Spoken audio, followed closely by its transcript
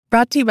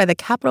Brought to you by the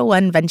Capital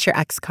One Venture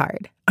X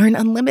card. Earn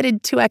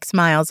unlimited 2x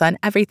miles on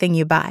everything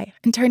you buy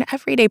and turn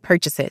everyday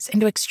purchases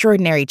into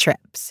extraordinary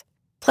trips.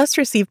 Plus,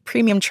 receive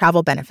premium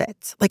travel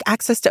benefits like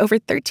access to over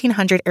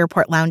 1,300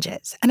 airport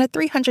lounges and a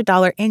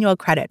 $300 annual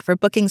credit for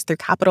bookings through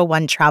Capital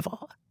One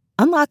Travel.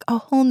 Unlock a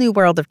whole new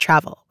world of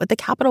travel with the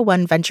Capital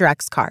One Venture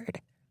X card.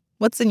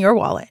 What's in your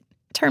wallet?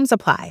 Terms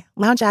apply.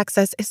 Lounge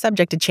access is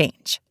subject to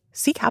change.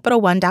 See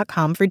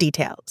CapitalOne.com for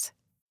details.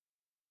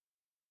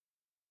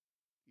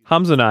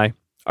 Hamza and I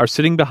are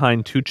sitting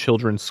behind two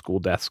children's school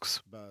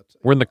desks.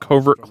 We're in the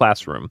covert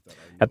classroom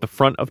at the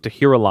front of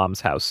Tahir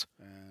Alam's house,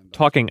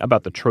 talking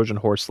about the Trojan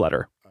Horse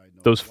letter,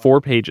 those 4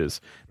 pages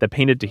that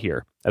painted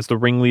Tahir as the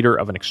ringleader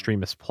of an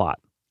extremist plot.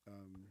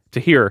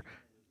 Tahir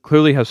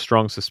clearly has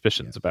strong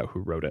suspicions about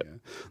who wrote it.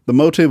 The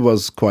motive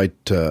was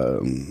quite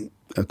an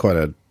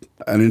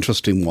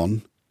interesting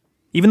one.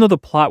 Even though the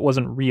plot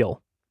wasn't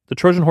real, the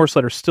Trojan Horse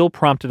letter still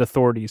prompted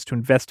authorities to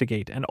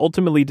investigate and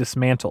ultimately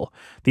dismantle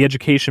the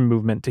education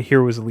movement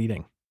Tahir was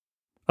leading.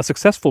 A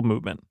successful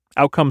movement,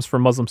 outcomes for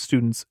Muslim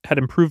students had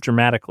improved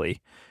dramatically.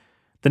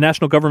 The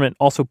national government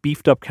also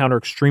beefed up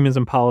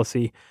counter-extremism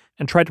policy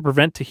and tried to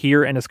prevent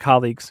Tahir and his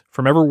colleagues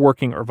from ever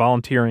working or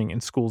volunteering in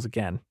schools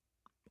again,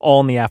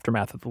 all in the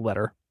aftermath of the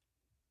letter.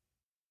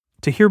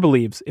 Tahir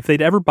believes if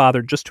they'd ever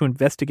bothered just to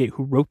investigate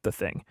who wrote the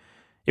thing,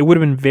 it would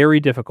have been very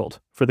difficult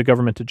for the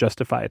government to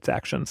justify its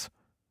actions.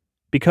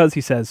 Because,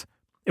 he says,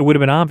 it would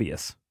have been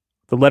obvious.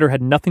 The letter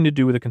had nothing to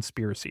do with a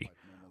conspiracy,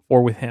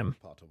 or with him.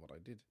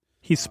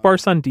 He's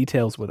sparse on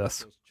details with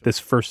us this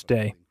first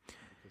day,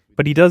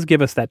 but he does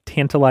give us that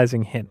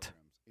tantalizing hint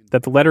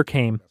that the letter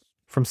came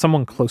from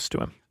someone close to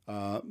him.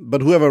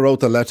 But whoever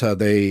wrote the letter,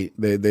 they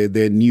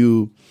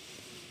knew,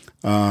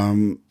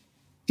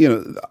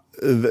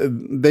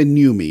 they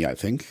knew me, I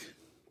think.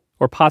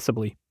 Or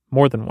possibly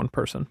more than one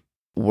person.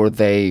 Were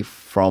they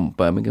from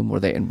Birmingham? Were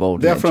they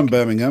involved? They're from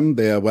Birmingham.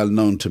 They are well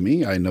known to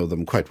me. I know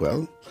them quite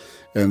well.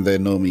 And they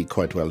know me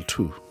quite well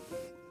too.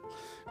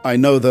 I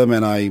know them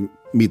and I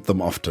meet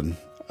them often,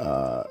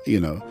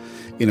 in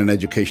an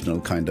educational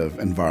kind of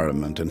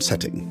environment and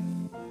setting.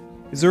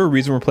 Is there a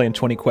reason we're playing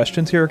 20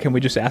 questions here? Or can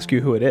we just ask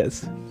you who it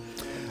is?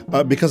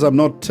 Because I'm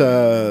not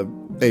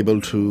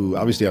able to,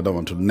 obviously I don't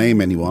want to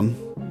name anyone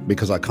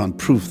because I can't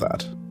prove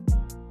that.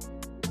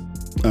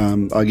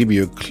 I'll give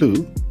you a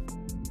clue.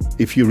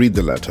 If you read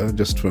the letter,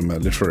 just from a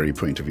literary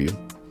point of view,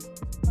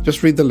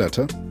 just read the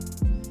letter,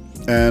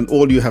 and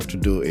all you have to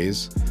do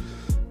is,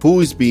 who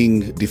is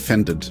being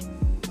defended?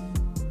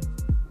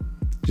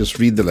 Just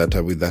read the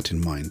letter with that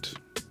in mind.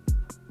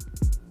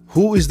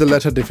 Who is the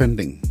letter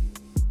defending?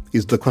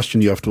 Is the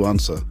question you have to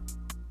answer.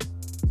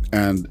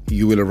 And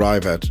you will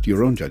arrive at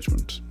your own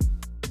judgment.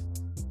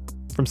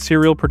 From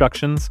Serial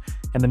Productions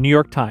and the New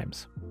York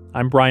Times,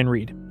 I'm Brian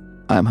Reed.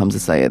 I'm Hamza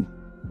Sayed.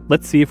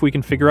 Let's see if we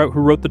can figure out who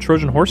wrote the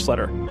Trojan Horse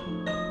letter.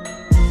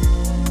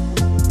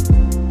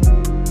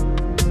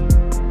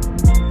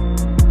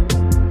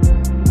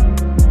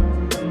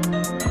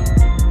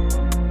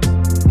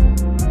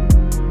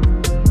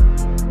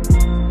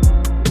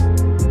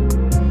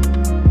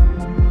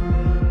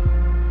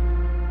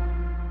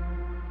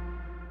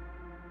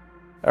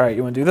 All right,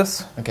 you want to do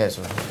this? Okay,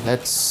 so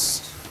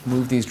let's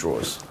move these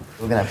drawers.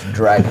 We're going to have to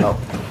drag them up.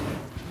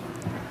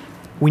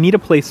 We need a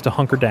place to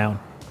hunker down,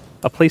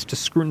 a place to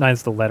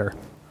scrutinize the letter,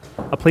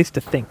 a place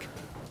to think,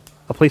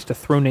 a place to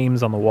throw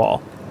names on the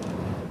wall.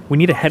 We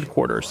need a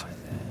headquarters.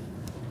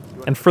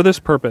 And for this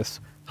purpose,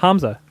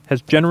 Hamza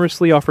has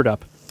generously offered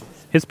up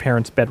his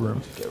parents'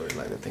 bedroom. Get rid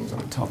of the things on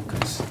the top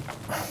because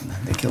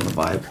they kill the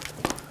vibe.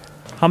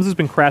 Hamza's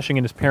been crashing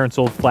in his parents'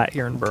 old flat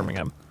here in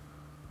Birmingham.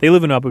 They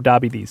live in Abu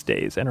Dhabi these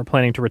days and are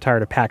planning to retire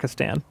to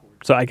Pakistan.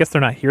 So I guess they're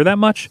not here that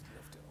much?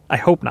 I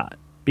hope not,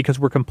 because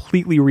we're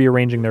completely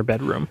rearranging their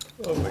bedroom.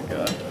 Oh my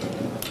God.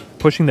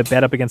 Pushing the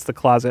bed up against the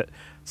closet,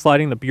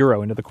 sliding the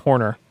bureau into the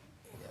corner,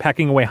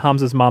 packing away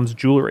Hamza's mom's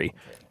jewelry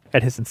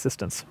at his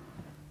insistence.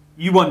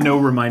 You want no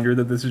reminder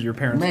that this is your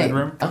parents'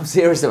 bedroom? I'm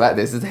serious about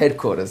this. It's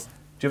headquarters.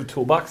 Do you have a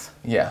toolbox?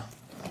 Yeah.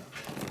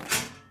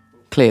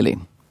 Clearly,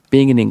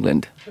 being in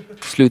England,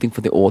 sleuthing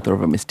for the author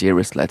of a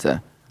mysterious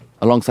letter,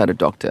 alongside a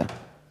doctor,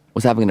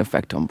 was having an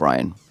effect on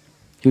Brian.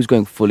 He was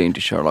going fully into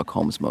Sherlock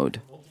Holmes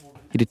mode.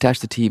 He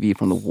detached the TV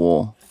from the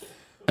wall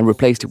and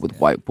replaced it with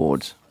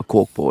whiteboards, a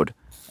corkboard,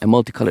 and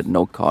multicolored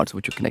note cards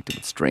which were connected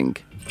with string.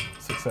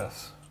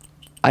 Success.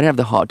 I didn't have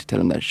the heart to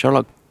tell him that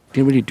Sherlock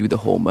didn't really do the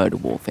whole murder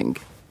wall thing.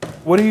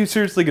 What are you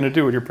seriously going to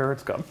do when your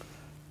parents come?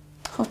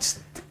 I'll just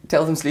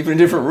tell them to sleep in a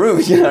different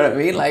room, you know what I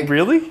mean? Like,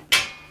 really?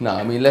 No,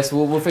 I mean,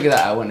 we'll figure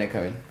that out when they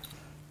come in.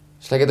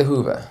 Should I get the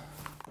Hoover?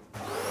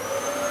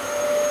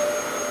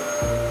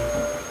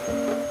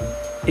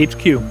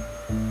 HQ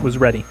was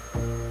ready.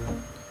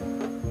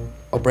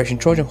 Operation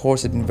Trojan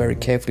Horse had been very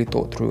carefully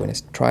thought through and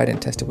is tried and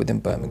tested within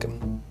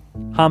Birmingham.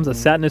 Hamza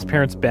sat in his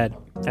parents' bed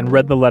and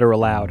read the letter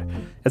aloud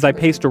as I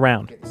paced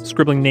around,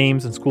 scribbling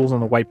names and schools on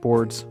the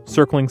whiteboards,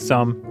 circling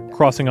some,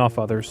 crossing off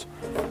others.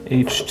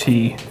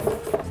 HT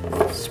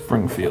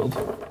Springfield.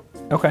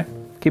 Okay,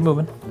 keep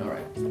moving. All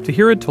right.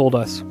 Tahir had told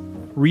us,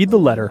 read the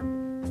letter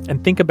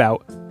and think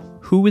about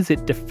who is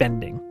it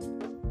defending?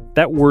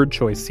 That word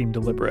choice seemed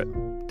deliberate.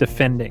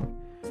 Defending.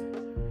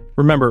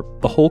 Remember,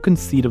 the whole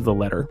conceit of the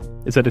letter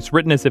is that it's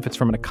written as if it's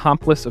from an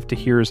accomplice of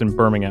Tahir's in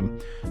Birmingham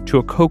to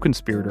a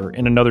co-conspirator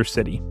in another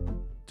city,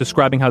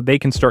 describing how they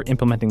can start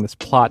implementing this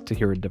plot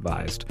Tahir had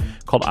devised,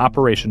 called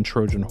Operation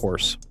Trojan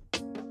Horse.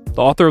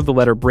 The author of the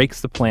letter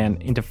breaks the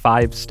plan into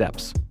 5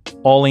 steps,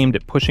 all aimed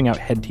at pushing out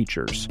head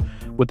teachers,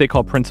 what they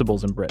call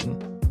principals in Britain,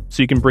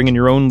 so you can bring in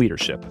your own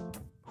leadership,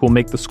 who will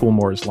make the school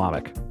more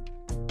Islamic.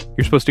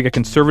 You're supposed to get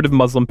conservative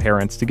Muslim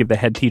parents to give the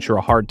head teacher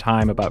a hard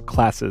time about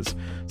classes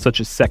such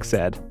as sex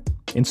ed,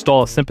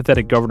 install a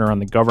sympathetic governor on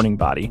the governing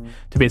body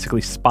to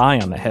basically spy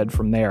on the head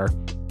from there,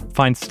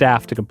 find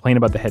staff to complain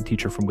about the head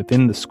teacher from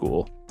within the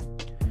school.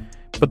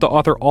 But the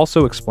author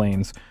also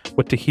explains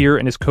what Tahir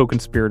and his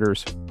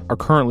co-conspirators are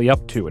currently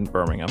up to in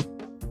Birmingham.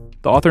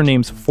 The author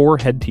names 4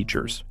 head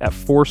teachers at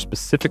 4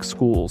 specific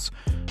schools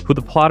who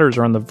the plotters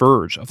are on the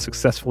verge of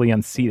successfully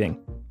unseating,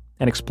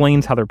 and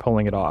explains how they're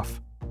pulling it off.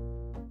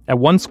 At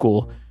one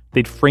school,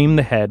 they'd framed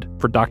the head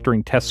for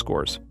doctoring test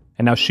scores,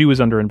 and now she was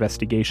under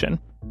investigation.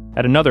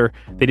 At another,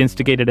 they'd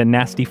instigated a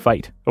nasty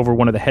fight over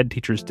one of the head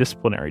teacher's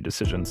disciplinary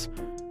decisions.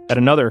 At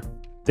another,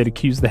 they'd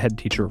accused the head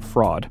teacher of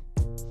fraud.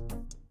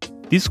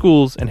 These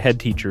schools and head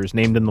teachers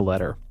named in the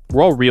letter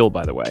were all real,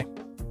 by the way.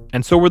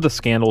 And so were the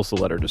scandals the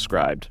letter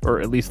described, or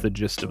at least the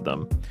gist of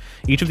them.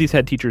 Each of these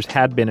head teachers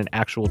had been in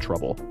actual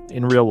trouble,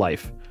 in real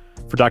life,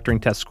 for doctoring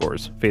test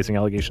scores, facing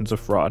allegations of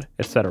fraud,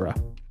 etc.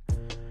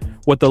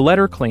 What the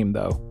letter claimed,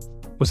 though,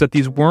 was that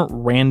these weren't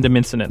random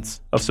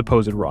incidents of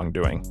supposed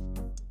wrongdoing.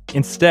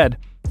 Instead,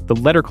 the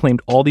letter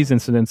claimed all these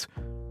incidents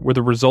were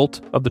the result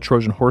of the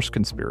Trojan Horse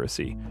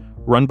conspiracy,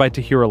 run by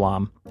Tahir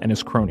Alam and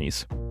his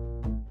cronies.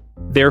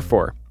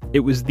 Therefore,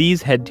 it was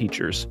these head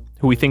teachers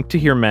who we think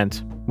Tahir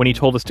meant when he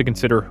told us to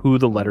consider who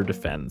the letter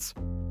defends.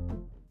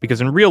 Because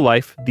in real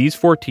life, these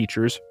 4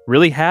 teachers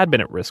really had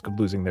been at risk of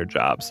losing their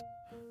jobs.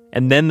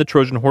 And then the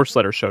Trojan Horse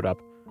letter showed up,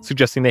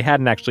 suggesting they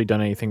hadn't actually done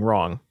anything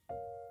wrong.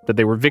 That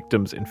they were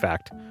victims, in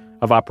fact,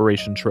 of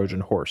Operation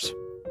Trojan Horse.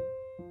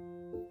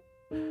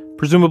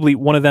 Presumably,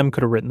 one of them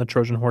could have written the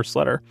Trojan Horse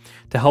letter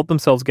to help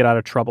themselves get out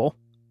of trouble.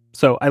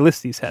 So I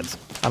list these heads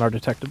on our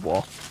detected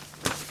wall.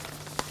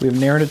 We've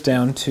narrowed it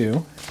down to,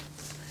 we've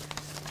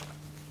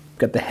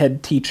got the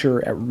head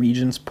teacher at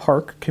Regents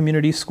Park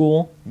Community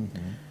School,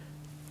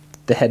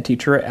 the head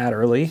teacher at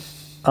Adderley,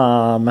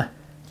 the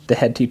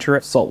head teacher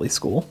at Saltley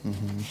School,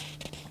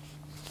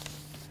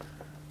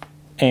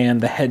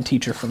 and the head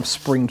teacher from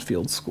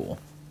Springfield School.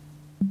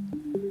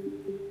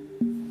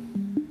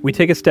 We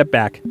take a step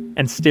back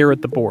and stare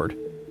at the board,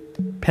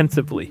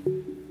 pensively,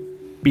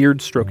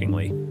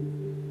 beard-strokingly,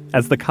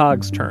 as the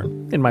cogs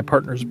turn in my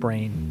partner's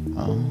brain.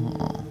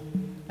 Oh.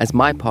 As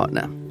my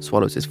partner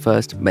swallows his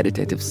first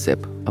meditative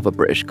sip of a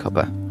British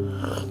cuppa.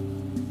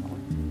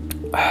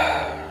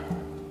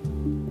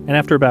 And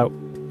after about,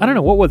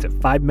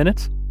 5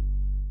 minutes?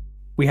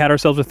 We had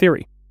ourselves a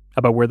theory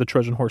about where the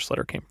Trojan Horse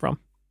letter came from.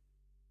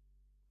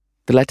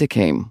 The letter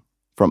came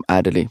from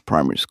Adderley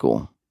Primary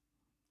School.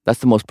 That's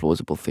the most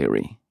plausible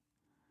theory.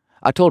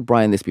 I told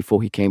Brian this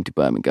before he came to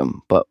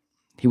Birmingham, but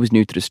he was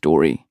new to the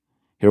story.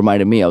 He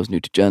reminded me I was new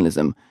to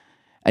journalism,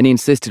 and he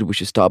insisted we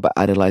should start by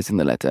analysing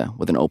the letter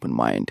with an open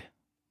mind,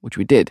 which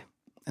we did.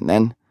 And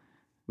then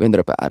we ended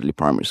up at Adderley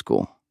Primary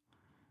School.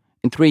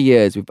 In 3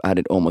 years, we've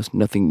added almost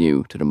nothing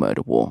new to the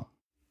murder war.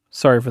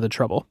 Sorry for the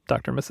trouble,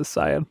 Dr. and Mrs.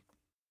 Syed.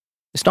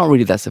 It's not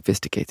really that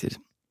sophisticated.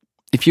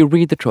 If you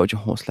read the Trojan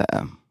Horse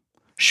letter,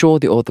 sure,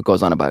 the author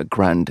goes on about a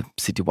grand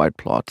citywide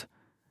plot,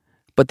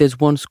 but there's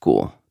one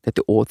school that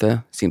the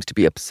author seems to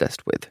be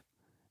obsessed with,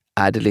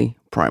 Adderley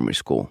Primary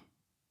School.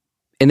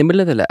 In the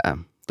middle of the letter,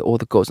 the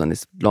author goes on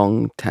this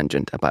long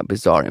tangent about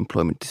bizarre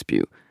employment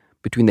dispute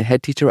between the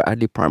head teacher at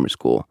Adderley Primary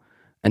School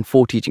and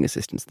 4 teaching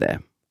assistants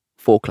there,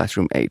 4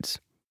 classroom aides.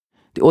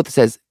 The author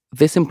says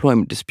this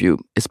employment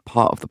dispute is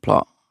part of the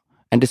plot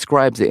and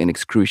describes it in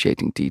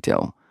excruciating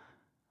detail.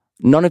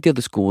 None of the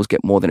other schools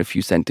get more than a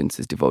few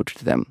sentences devoted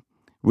to them,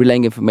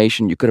 relaying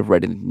information you could have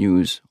read in the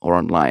news or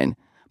online,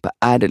 but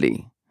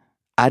Adderley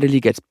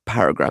gets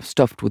paragraphs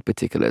stuffed with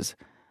particulars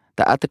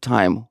that at the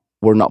time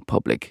were not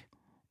public,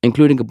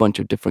 including a bunch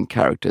of different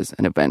characters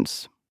and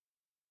events.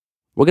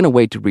 We're going to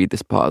wait to read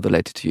this part of the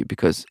letter to you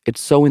because it's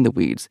so in the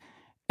weeds,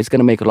 it's going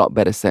to make a lot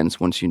better sense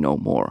once you know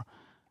more.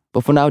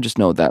 But for now, just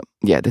know that,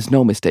 there's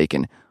no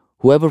mistaking,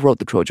 whoever wrote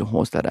the Trojan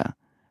Horse letter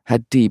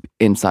had deep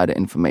insider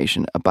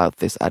information about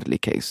this Adderley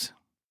case.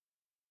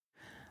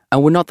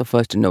 And we're not the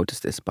first to notice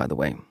this, by the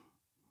way.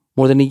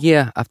 More than a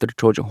year after the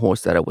Trojan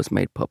Horse letter was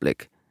made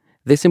public,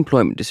 this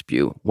employment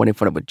dispute went in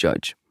front of a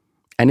judge.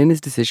 And in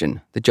his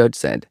decision, the judge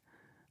said,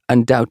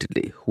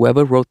 undoubtedly,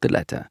 whoever wrote the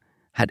letter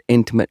had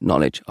intimate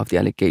knowledge of the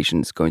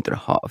allegations going to the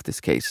heart of this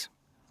case.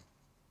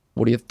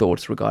 What are your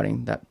thoughts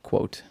regarding that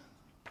quote?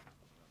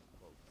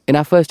 In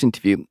our first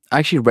interview, I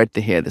actually read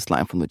to hear this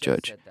line from the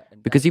judge,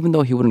 because even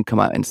though he wouldn't come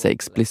out and say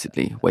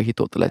explicitly where he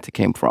thought the letter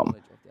came from,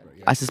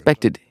 I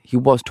suspected he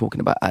was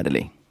talking about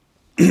Adderley.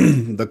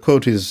 The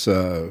quote is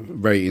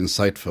very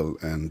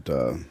insightful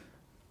and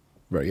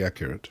very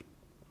accurate.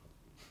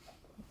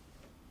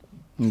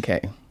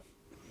 Okay.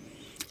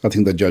 I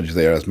think the judge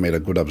there has made a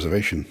good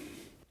observation.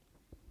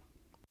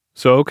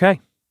 So, okay.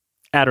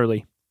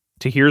 Adderley.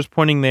 Tahir's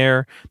pointing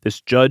there.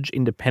 This judge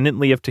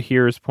independently of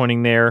Tahir is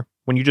pointing there.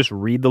 When you just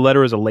read the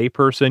letter as a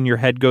layperson, your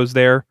head goes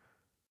there.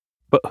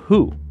 But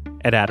who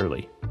at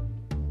Adderley?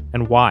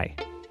 And why?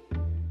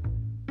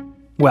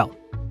 Well,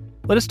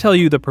 let us tell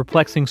you the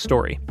perplexing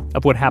story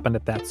of what happened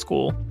at that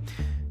school.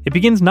 It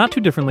begins not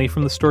too differently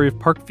from the story of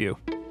Parkview,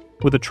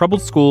 with a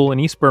troubled school in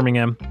East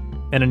Birmingham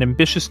and an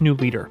ambitious new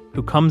leader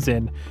who comes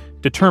in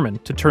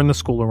determined to turn the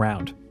school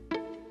around.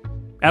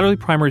 Adderley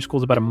Primary School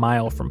is about a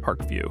mile from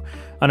Parkview,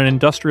 on an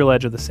industrial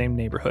edge of the same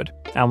neighborhood,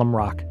 Alum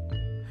Rock.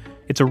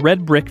 It's a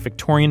red brick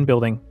Victorian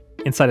building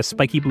inside a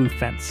spiky blue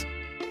fence.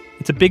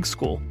 It's a big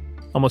school,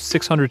 almost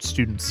 600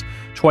 students,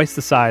 twice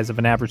the size of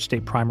an average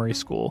state primary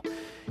school.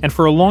 And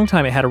for a long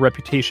time, it had a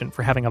reputation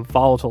for having a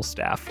volatile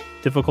staff,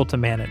 difficult to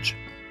manage.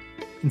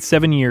 In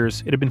 7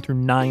 years, it had been through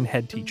 9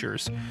 head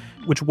teachers,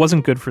 which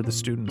wasn't good for the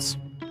students.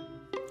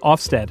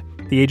 Ofsted,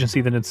 the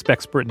agency that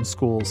inspects Britain's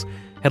schools,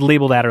 had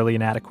labeled Adderley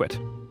inadequate,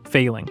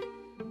 failing.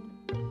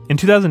 In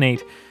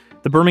 2008,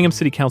 the Birmingham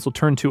City Council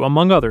turned to,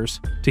 among others,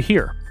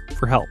 Tahir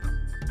for help.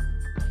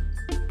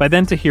 By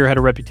then, Tahir had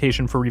a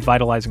reputation for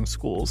revitalizing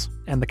schools,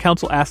 and the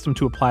council asked him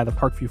to apply the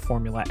Parkview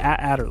formula at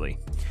Adderley.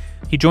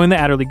 He joined the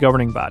Adderley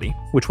governing body,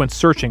 which went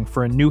searching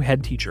for a new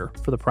head teacher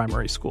for the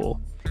primary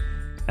school.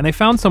 And they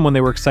found someone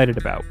they were excited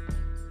about,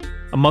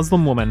 a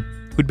Muslim woman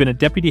who'd been a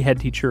deputy head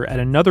teacher at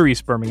another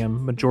East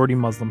Birmingham majority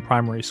Muslim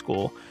primary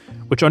school,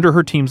 which under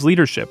her team's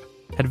leadership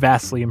had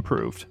vastly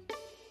improved.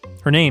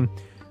 Her name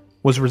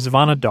was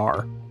Rizvana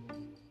Dar.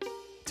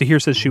 Tahir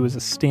says she was a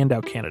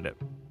standout candidate.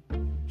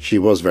 She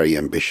was very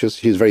ambitious.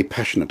 She's very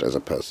passionate as a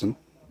person.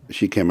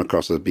 She came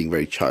across as being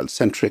very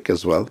child-centric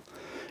as well.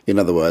 In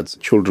other words,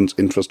 children's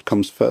interest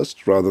comes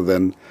first rather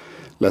than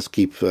let's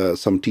keep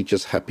some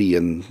teachers happy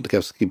and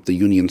let's keep the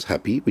unions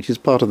happy, which is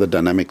part of the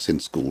dynamics in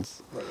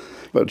schools.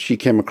 But she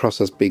came across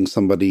as being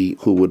somebody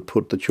who would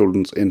put the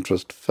children's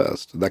interest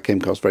first. That came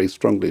across very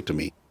strongly to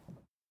me.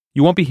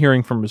 You won't be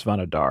hearing from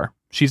Rizvana Dar.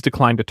 She's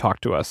declined to talk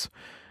to us.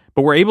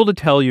 But we're able to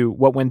tell you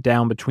what went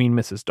down between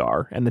Mrs.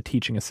 Dar and the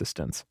teaching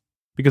assistants,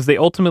 because they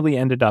ultimately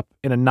ended up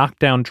in a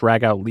knockdown,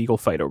 drag-out legal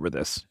fight over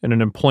this in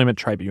an employment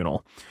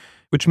tribunal,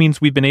 which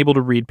means we've been able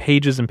to read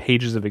pages and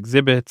pages of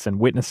exhibits and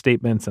witness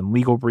statements and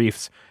legal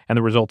briefs and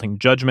the resulting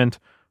judgment,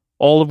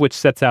 all of which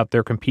sets out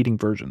their competing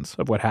versions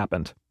of what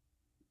happened.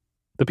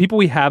 The people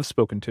we have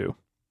spoken to,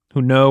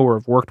 who know or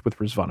have worked with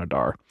Rizvana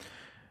Dar,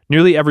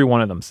 nearly every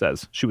one of them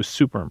says she was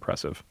super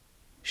impressive.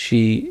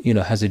 She,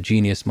 has a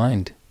genius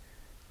mind.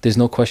 There's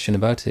no question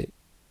about it.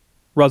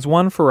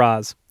 Razwan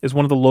Faraz is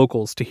one of the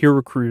locals Tahir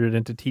recruited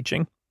into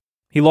teaching.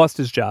 He lost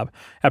his job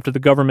after the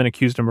government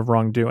accused him of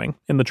wrongdoing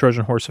in the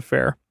Trojan Horse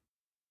affair.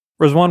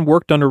 Razwan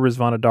worked under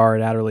Rizvana Dar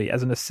at Adderley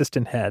as an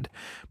assistant head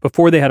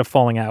before they had a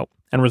falling out,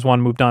 and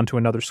Razwan moved on to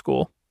another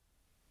school.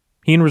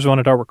 He and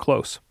Rizvana Dar were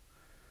close.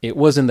 It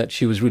wasn't that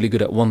she was really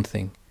good at one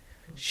thing.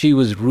 She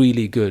was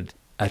really good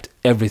at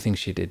everything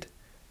she did.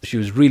 She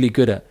was really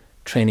good at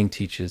training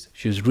teachers.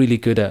 She was really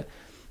good at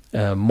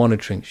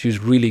monitoring. She was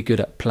really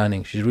good at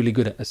planning. She's really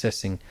good at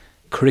assessing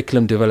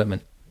curriculum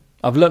development.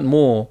 I've learned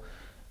more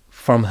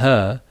from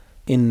her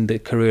in the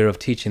career of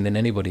teaching than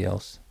anybody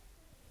else.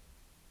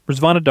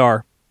 Rizvana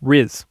Dar,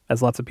 Riz,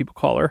 as lots of people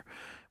call her,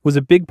 was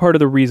a big part of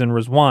the reason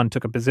Rizwan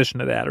took a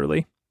position at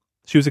Adderley.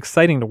 She was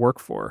exciting to work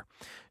for.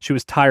 She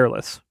was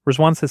tireless.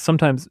 Rizwan says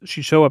sometimes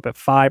she'd show up at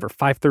 5 or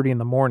 5:30 in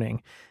the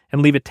morning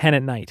and leave at 10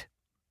 at night.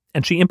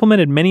 And she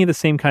implemented many of the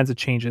same kinds of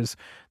changes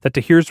that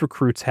Tahir's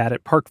recruits had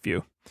at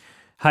Parkview.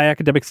 High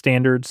academic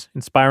standards,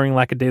 inspiring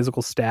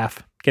lackadaisical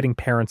staff, getting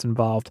parents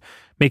involved,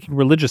 making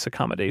religious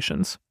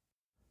accommodations.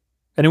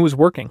 And it was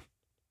working.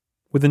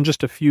 Within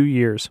just a few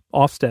years,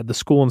 Ofsted, the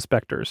school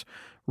inspectors,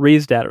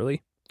 raised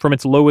Adderley from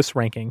its lowest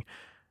ranking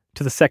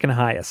to the second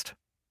highest.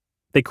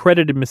 They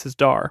credited Mrs.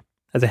 Dar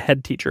as a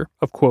head teacher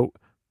of, quote,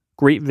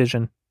 great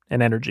vision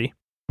and energy.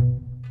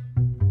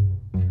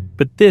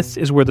 But this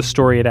is where the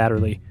story at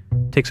Adderley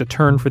takes a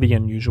turn for the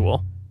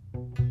unusual,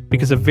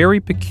 because a very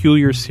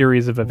peculiar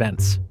series of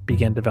events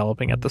began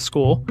developing at the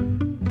school,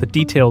 the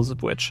details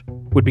of which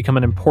would become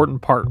an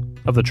important part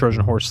of the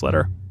Trojan Horse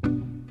letter.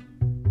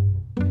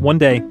 One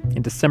day,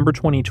 in December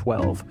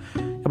 2012,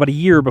 about a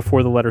year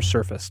before the letter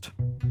surfaced,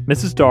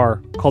 Mrs.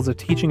 Dar calls a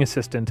teaching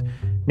assistant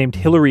named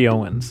Hillary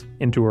Owens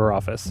into her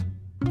office.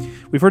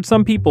 We've heard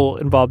some people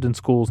involved in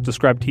schools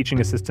describe teaching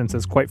assistants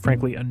as, quite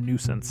frankly, a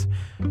nuisance,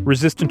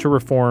 resistant to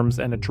reforms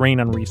and a drain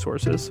on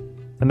resources.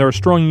 And there are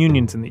strong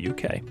unions in the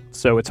UK,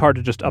 so it's hard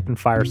to just up and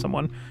fire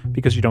someone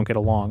because you don't get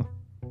along.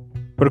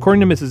 But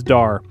according to Mrs.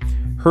 Dar,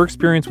 her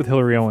experience with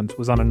Hillary Owens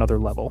was on another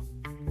level.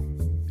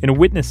 In a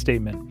witness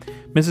statement,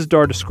 Mrs.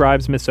 Dar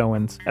describes Miss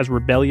Owens as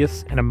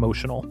rebellious and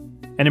emotional,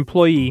 an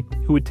employee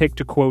who would take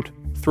to, quote,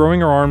 throwing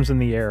her arms in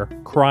the air,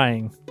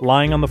 crying,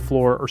 lying on the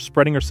floor, or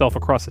spreading herself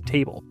across a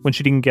table when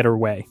she didn't get her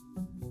way.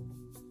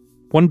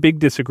 One big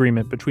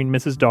disagreement between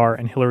Mrs. Dar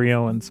and Hillary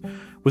Owens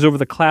was over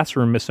the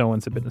classroom Miss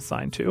Owens had been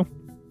assigned to.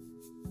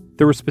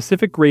 There were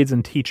specific grades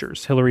and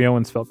teachers Hillary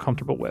Owens felt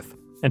comfortable with,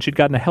 and she'd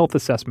gotten a health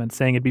assessment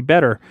saying it'd be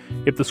better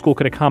if the school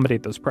could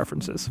accommodate those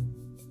preferences.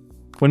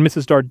 When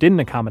Mrs. Darr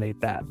didn't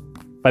accommodate that,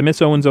 by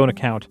Miss Owens' own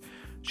account,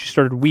 she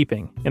started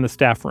weeping in the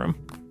staff room,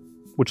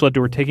 which led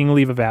to her taking a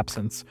leave of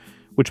absence,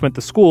 which meant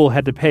the school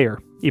had to pay her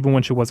even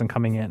when she wasn't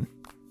coming in.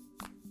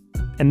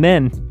 And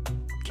then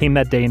came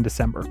that day in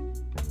December.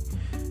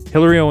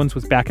 Hillary Owens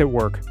was back at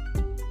work,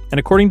 and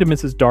according to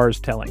Mrs. Darr's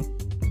telling,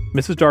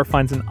 Mrs. Darr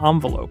finds an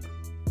envelope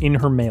in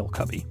her mail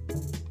cubby.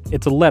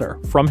 It's a letter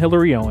from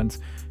Hillary Owens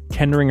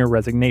tendering her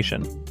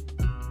resignation.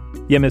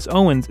 Yet Miss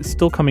Owens is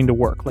still coming to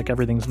work like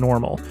everything's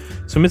normal,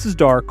 so Mrs.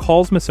 Darr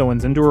calls Miss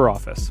Owens into her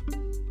office.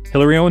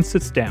 Hillary Owens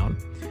sits down,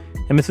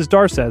 and Mrs.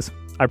 Darr says,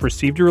 "I've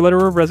received your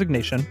letter of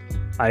resignation.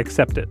 I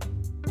accept it.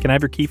 Can I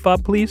have your key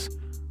fob, please?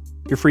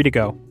 You're free to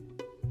go."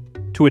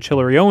 To which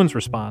Hillary Owens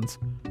responds,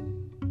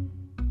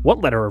 "What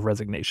letter of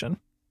resignation?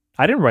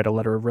 I didn't write a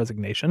letter of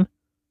resignation.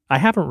 I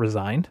haven't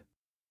resigned."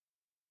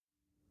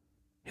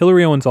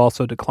 Hillary Owens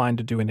also declined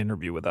to do an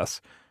interview with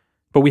us,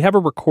 but we have a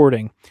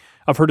recording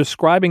of her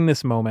describing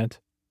this moment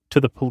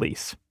to the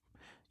police.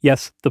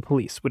 Yes, the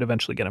police would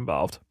eventually get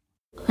involved.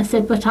 I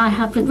said, "But I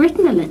haven't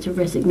written a letter of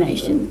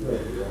resignation."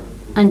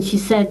 And she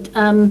said,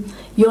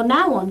 "You're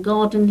now on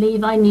garden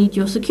leave. I need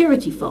your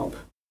security fob."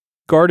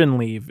 Garden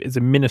leave is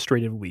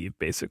administrative leave,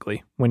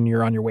 basically, when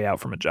you're on your way out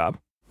from a job.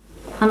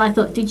 And I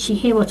thought, did she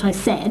hear what I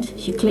said?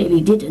 She clearly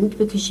didn't,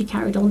 because she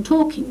carried on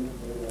talking.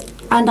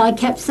 And I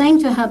kept saying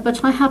to her,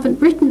 "But I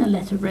haven't written a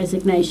letter of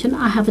resignation.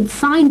 I haven't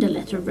signed a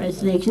letter of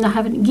resignation. I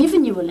haven't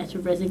given you a letter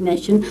of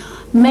resignation.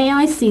 May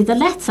I see the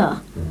letter?"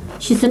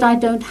 She said, "I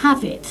don't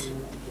have it."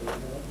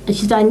 And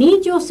she said, "I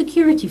need your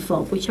security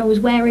fob," which I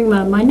was wearing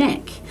around my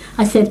neck.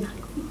 I said,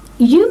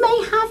 "You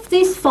may have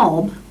this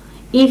fob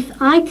if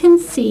I can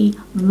see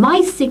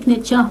my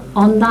signature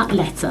on that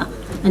letter."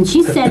 And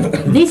she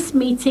said, "This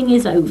meeting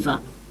is over."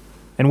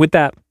 And with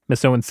that,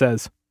 Miss Owens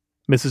says,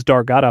 Mrs.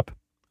 Darr got up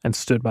and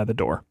stood by the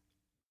door.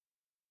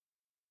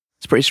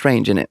 It's pretty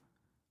strange, isn't it?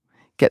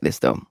 Get this,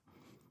 though.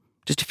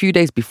 Just a few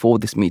days before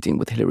this meeting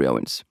with Hillary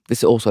Owens, this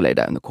is also laid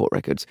out in the court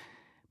records,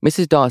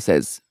 Mrs. Darr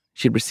says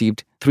she'd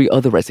received 3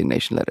 other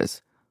resignation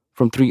letters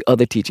from 3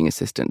 other teaching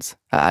assistants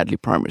at Adley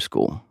Primary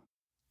School.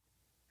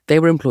 They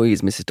were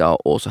employees Mrs. Darr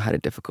also had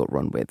a difficult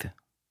run with.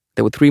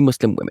 There were 3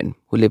 Muslim women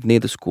who lived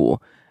near the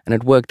school and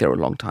had worked there a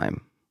long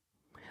time.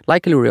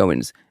 Like Hillary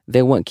Owens,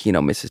 they weren't keen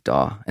on Mrs.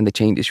 Darr and the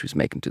changes she was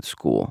making to the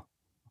school.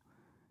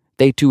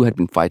 They too had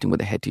been fighting with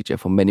the head teacher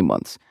for many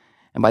months,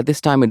 and by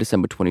this time in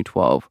December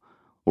 2012,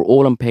 were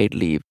all on paid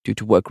leave due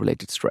to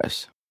work-related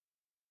stress.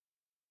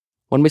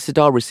 When Mrs.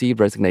 Darr received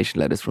resignation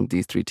letters from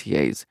these 3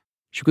 TAs,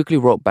 she quickly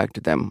wrote back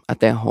to them at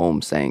their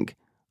home saying,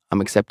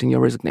 "I'm accepting your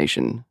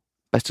resignation.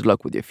 Best of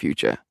luck with your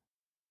future."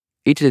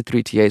 Each of the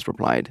 3 TAs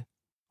replied,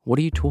 "What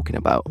are you talking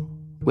about?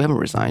 We haven't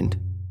resigned."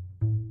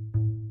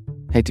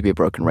 Hate to be a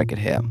broken record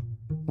here.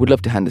 We'd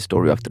love to hand the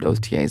story off to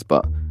those TAs,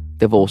 but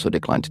they've also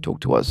declined to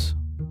talk to us.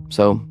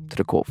 So, to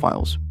the court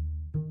files.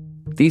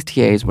 These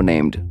TAs were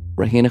named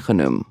Rahina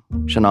Khanum,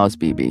 Shanaz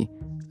Bibi,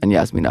 and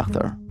Yasmin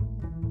Akhtar.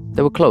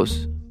 They were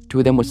close. 2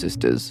 of them were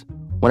sisters.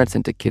 One had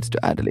sent her kids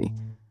to Adderley.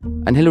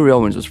 And Hillary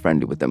Owens was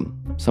friendly with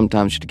them.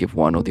 Sometimes she'd give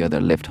one or the other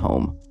a lift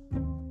home.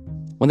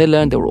 When they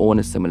learned they were all in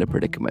a similar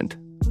predicament,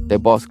 their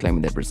boss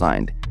claiming they'd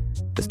resigned,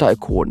 they started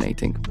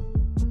coordinating.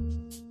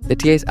 The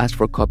TAs asked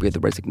for a copy of the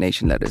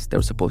resignation letters they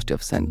were supposed to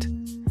have sent.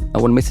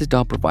 And when Mrs.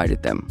 Darr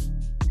provided them,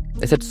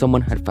 they said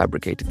someone had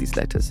fabricated these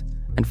letters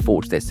and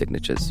forged their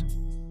signatures.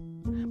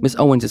 Miss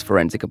Owens is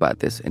forensic about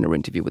this in her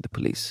interview with the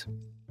police.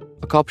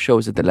 A cop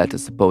shows her the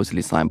letters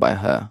supposedly signed by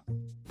her.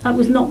 That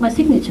was not my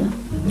signature.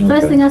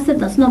 First thing I said,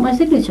 that's not my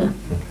signature.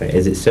 Okay.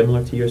 Is it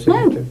similar to your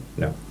signature?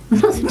 No.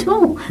 Not at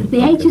all.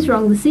 The H is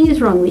wrong, the C is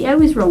wrong, the O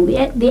is wrong,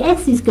 the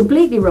S is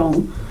completely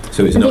wrong.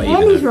 So it's and not the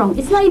even L is wrong.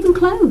 It's not even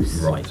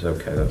close. Right,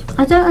 okay, that's fine.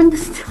 I don't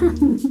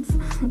understand.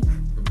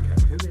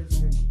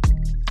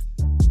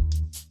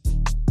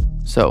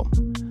 So,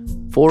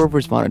 4 of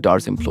Rizvana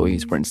Darr's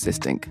employees were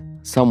insisting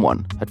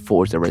someone had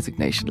forged their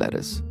resignation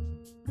letters.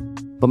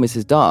 But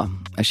Mrs. Darr,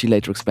 as she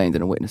later explained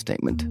in a witness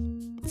statement,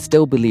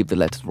 still believed the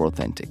letters were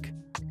authentic,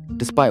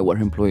 despite what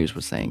her employers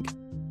were saying.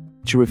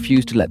 She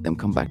refused to let them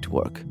come back to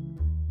work.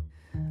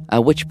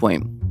 At which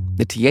point,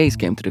 the TAs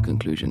came to the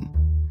conclusion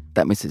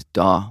that Mrs.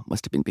 Darr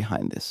must have been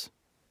behind this.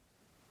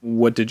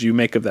 What did you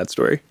make of that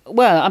story?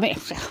 Well, I mean,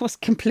 I was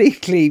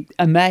completely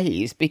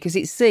amazed because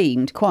it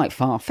seemed quite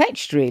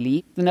far-fetched,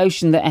 really. The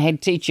notion that a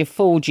head teacher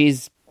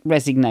forges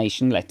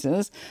resignation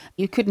letters,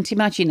 you couldn't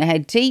imagine a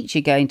head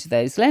teacher going to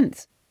those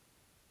lengths.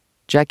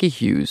 Jackie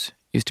Hughes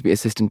used to be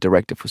assistant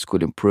director for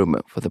school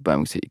improvement for the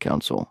Birmingham City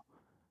Council.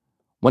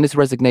 When this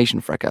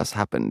resignation fracas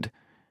happened,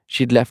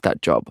 she'd left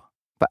that job,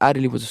 but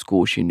Adderley was a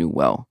school she knew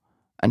well,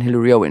 and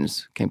Hillary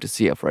Owens came to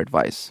see her for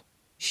advice.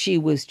 She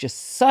was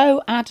just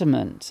so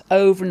adamant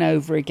over and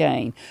over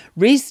again.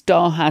 Riz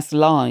Darr has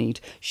lied.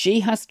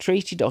 She has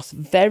treated us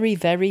very,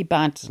 very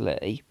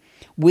badly.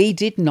 We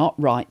did not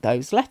write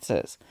those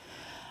letters.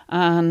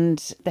 And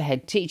the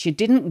head teacher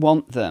didn't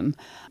want them.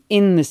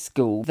 in the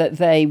school, that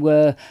they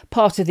were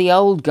part of the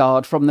old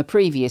guard from the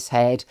previous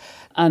head,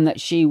 and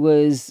that she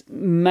was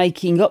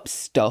making up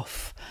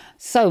stuff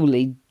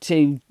solely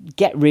to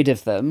get rid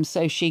of them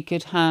so she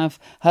could have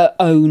her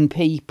own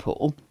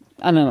people.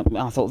 And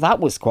I thought that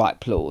was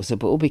quite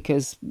plausible,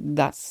 because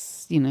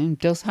that's,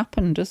 does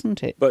happen,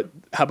 doesn't it? But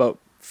how about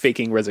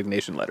faking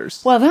resignation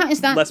letters? Well, that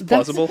is less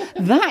plausible.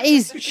 That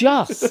is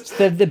just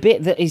the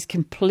bit that is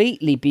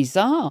completely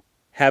bizarre.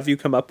 Have you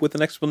come up with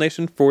an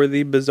explanation for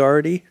the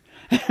bizarrety?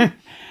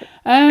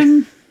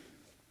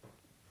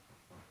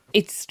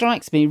 It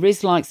strikes me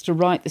Riz likes to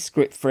write the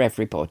script for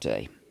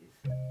everybody.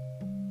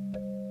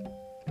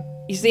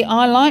 You see,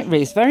 I like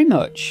Riz very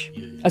much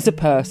as a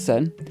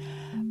person.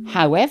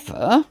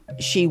 However,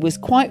 she was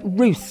quite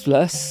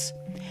ruthless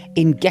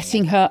in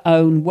getting her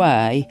own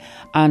way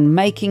and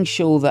making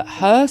sure that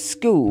her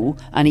school,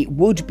 and it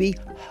would be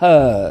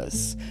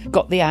hers,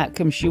 got the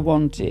outcome she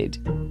wanted.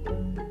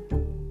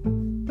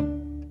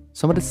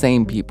 Some of the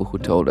same people who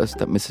told us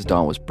that Mrs.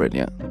 Dar was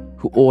brilliant,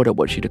 who ordered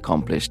what she'd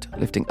accomplished,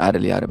 lifting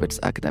Adderley out of its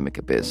academic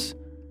abyss.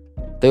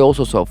 They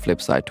also saw a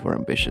flip side to her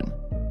ambition.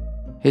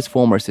 His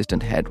former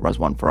assistant head,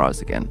 Razwan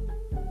Faraz again.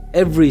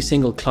 Every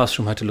single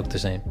classroom had to look the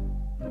same.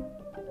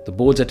 The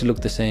boards had to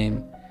look the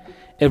same.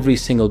 Every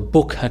single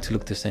book had to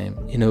look the same.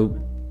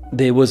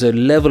 There was a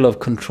level of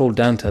control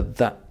down to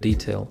that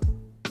detail.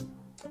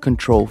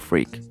 Control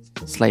freak,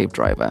 slave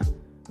driver.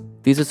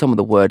 These are some of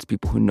the words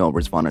people who know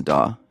Rizwana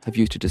Dar have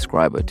used to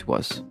describe her to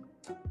us.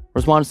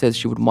 Razwan says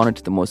she would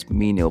monitor the most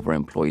menial of her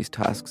employees'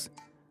 tasks,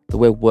 the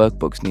way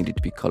workbooks needed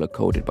to be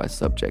color-coded by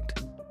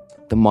subject,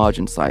 the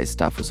margin size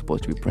staff was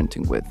supposed to be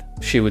printing with.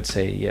 She would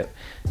say,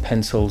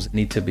 pencils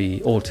need to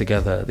be all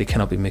together. They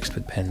cannot be mixed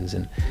with pens.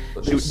 And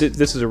this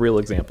is a real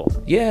example.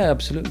 Yeah,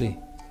 absolutely.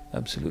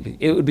 Absolutely.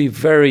 It would be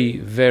very,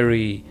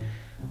 very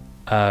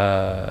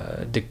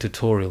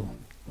dictatorial.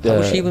 How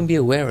would she even be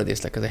aware of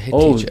this, like as a head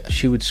teacher?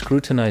 She would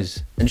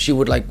scrutinize. And she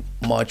would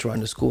march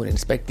around the school and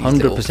inspect these 100%.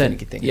 little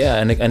finicky things. Yeah,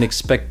 and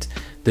expect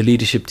the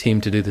leadership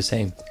team to do the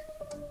same.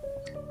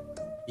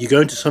 You go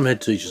into some head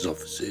teachers'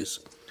 offices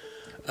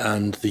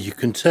and you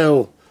can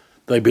tell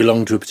they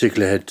belong to a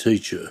particular head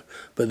teacher,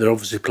 but they're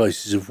obviously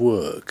places of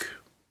work.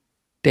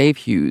 Dave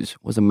Hughes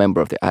was a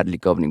member of the Adderley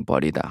governing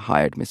body that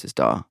hired Mrs.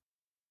 Dar.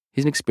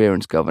 He's an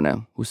experienced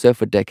governor who served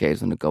for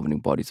decades on the governing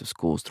bodies of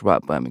schools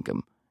throughout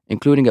Birmingham,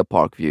 including at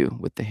Parkview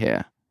with the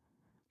Hare.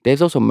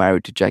 Dave's also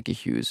married to Jackie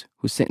Hughes,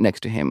 who's sitting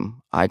next to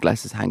him,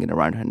 eyeglasses hanging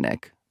around her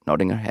neck,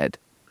 nodding her head.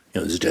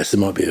 There's a desk,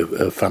 there might be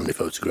a family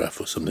photograph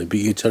or something, but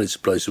you can tell it's a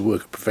place of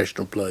work, a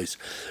professional place.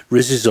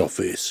 Riz's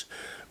office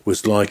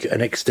was like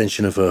an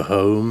extension of her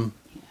home.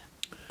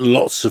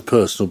 Lots of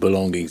personal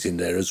belongings in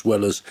there, as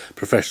well as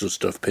professional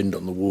stuff pinned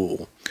on the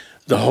wall.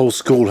 The whole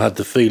school had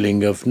the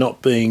feeling of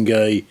not being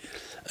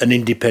an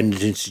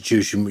independent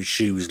institution which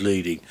she was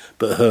leading,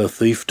 but her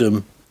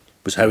fiefdom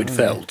was how it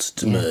felt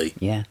to me.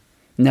 Yeah.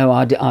 No,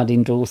 I'd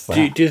endorse that.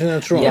 Do you think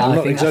that's right? Yeah, I'm I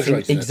not think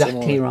exaggerating.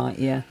 exactly right,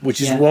 yeah. Which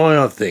is why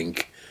I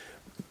think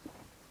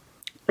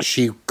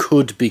she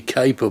could be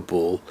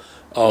capable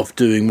of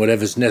doing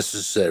whatever's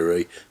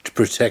necessary to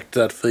protect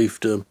that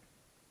fiefdom.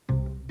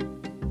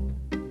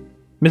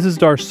 Mrs.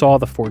 Dar saw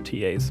the 4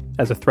 TAs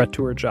as a threat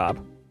to her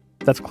job.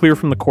 That's clear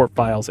from the court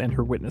files and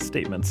her witness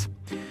statements.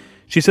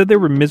 She said they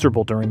were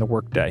miserable during the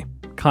workday,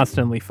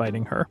 constantly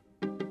fighting her.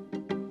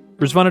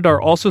 Rizwana Dar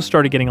also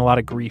started getting a lot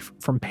of grief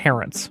from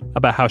parents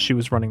about how she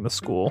was running the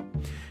school,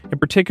 in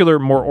particular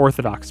more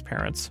orthodox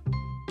parents,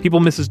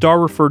 people Mrs. Dar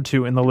referred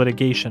to in the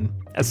litigation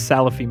as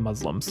Salafi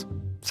Muslims.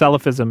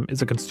 Salafism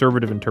is a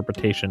conservative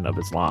interpretation of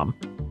Islam.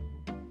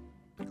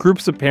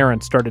 Groups of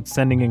parents started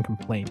sending in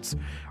complaints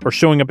or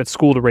showing up at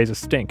school to raise a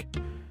stink,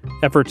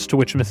 efforts to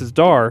which Mrs.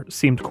 Dar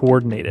seemed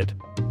coordinated.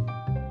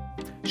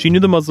 She knew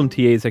the Muslim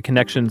TAs had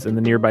connections in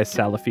the nearby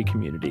Salafi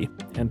community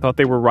and thought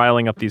they were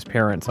riling up these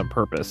parents on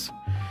purpose.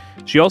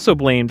 She also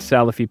blamed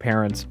Salafi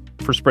parents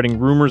for spreading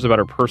rumors about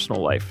her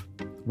personal life,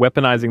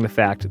 weaponizing the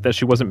fact that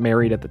she wasn't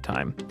married at the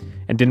time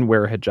and didn't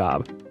wear a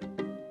hijab.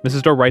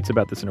 Mrs. Dar writes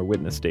about this in her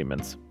witness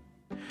statements.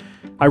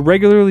 I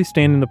regularly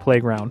stand in the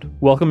playground,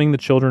 welcoming the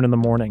children in the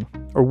morning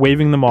or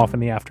waving them off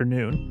in the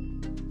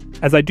afternoon.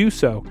 As I do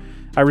so,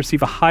 I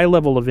receive a high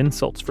level of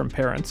insults from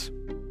parents.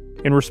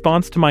 In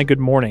response to my good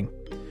morning,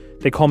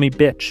 they call me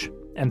bitch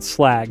and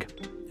slag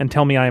and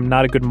tell me I am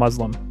not a good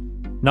Muslim,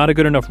 not a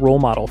good enough role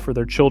model for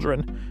their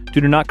children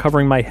due to not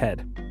covering my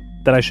head,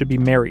 that I should be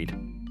married,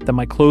 that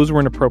my clothes were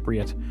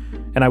inappropriate,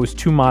 and I was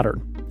too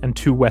modern and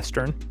too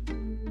Western.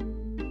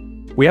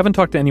 We haven't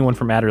talked to anyone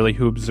from Adderley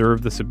who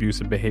observed this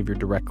abusive behavior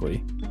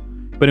directly,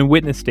 but in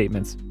witness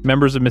statements,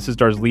 members of Mrs.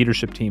 Dar's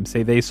leadership team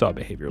say they saw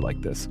behavior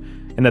like this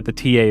and that the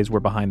TAs were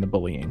behind the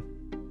bullying.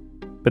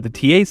 But the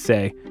TAs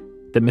say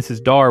that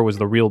Mrs. Dar was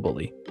the real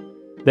bully.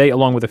 They,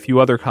 along with a few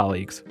other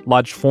colleagues,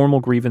 lodged formal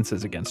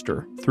grievances against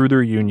her through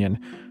their union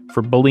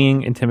for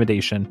bullying,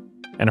 intimidation,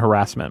 and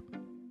harassment.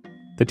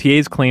 The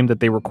TAs claimed that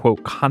they were,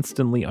 quote,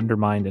 constantly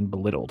undermined and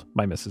belittled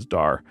by Mrs.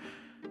 Dar,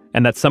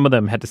 and that some of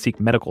them had to seek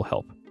medical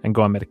help and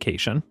go on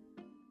medication.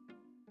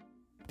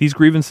 These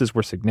grievances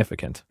were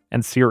significant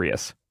and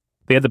serious,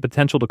 They had the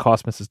potential to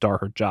cost Mrs. Darr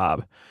her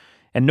job.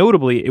 And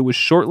notably, it was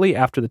shortly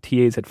after the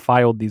TAs had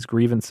filed these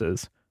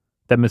grievances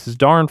that Mrs.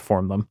 Darr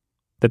informed them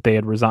that they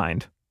had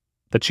resigned,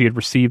 that she had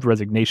received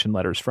resignation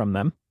letters from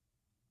them.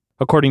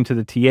 According to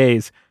the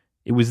TAs,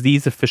 it was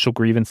these official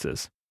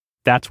grievances.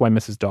 That's why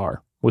Mrs.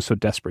 Darr was so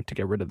desperate to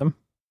get rid of them.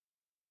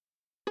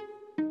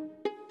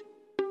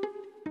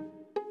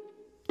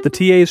 The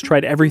TAs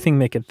tried everything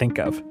they could think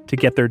of to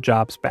get their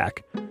jobs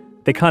back.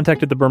 They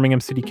contacted the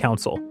Birmingham City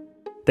Council.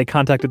 They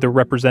contacted their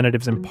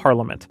representatives in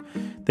Parliament.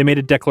 They made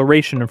a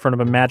declaration in front of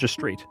a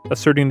magistrate,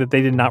 asserting that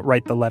they did not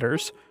write the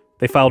letters.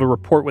 They filed a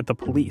report with the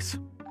police.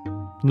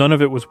 None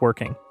of it was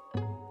working.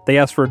 They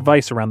asked for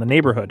advice around the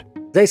neighborhood.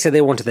 They said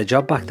they wanted their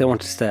job back. They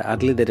wanted to stay at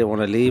Adderley. They didn't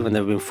want to leave, and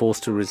they've been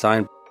forced to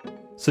resign.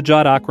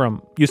 Sajjad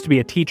Akram used to be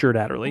a teacher at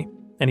Adderley,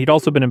 and he'd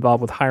also been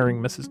involved with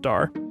hiring Mrs.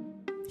 Darr.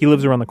 He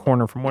lives around the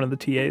corner from one of the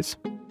TAs.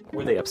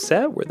 Were they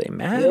upset? Were they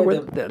mad?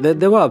 Yeah,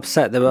 they were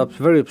upset. They were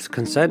very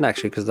concerned,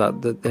 actually, because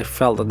they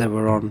felt that they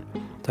were on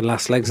the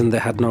last legs and they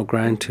had no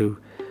ground to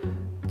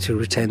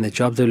retain their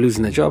job. They were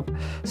losing their job.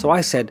 So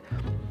I said,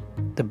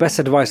 the best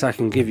advice I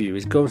can give you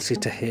is go and see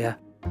Tahir.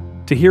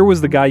 Tahir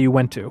was the guy you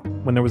went to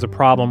when there was a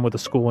problem with a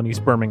school in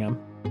East Birmingham.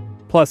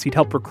 Plus, he'd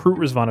helped recruit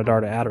Rizvana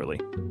Darr to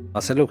Adderley. I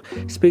said, look,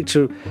 speak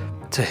to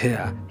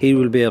Tahir. He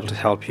will be able to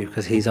help you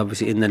because he's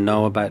obviously in the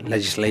know about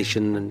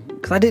legislation. And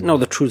because I didn't know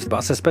the truth, but I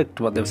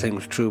suspect what they were saying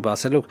was true. But I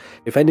said, look,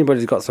 if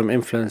anybody's got some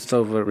influence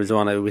over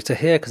Rizvana, it was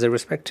Tahir because they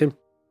respect him.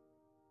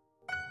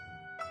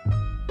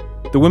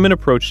 The women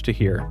approached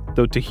Tahir,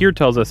 though Tahir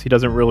tells us he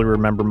doesn't really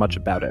remember much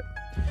about it.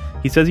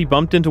 He says he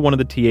bumped into one of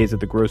the TAs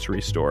at the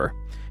grocery store,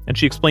 and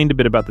she explained a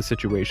bit about the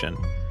situation,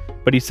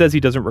 but he says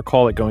he doesn't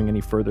recall it going any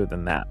further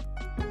than that.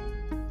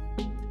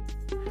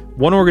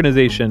 One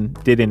organization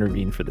did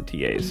intervene for the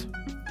TAs,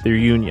 their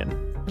union.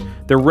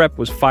 Their rep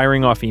was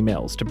firing off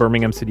emails to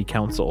Birmingham City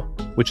Council,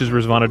 which is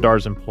Rizvana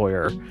Darr's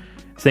employer,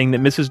 saying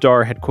that Mrs.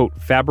 Darr had, quote,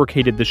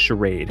 fabricated this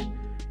charade,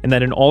 and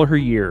that in all her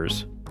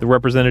years, the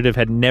representative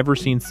had never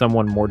seen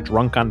someone more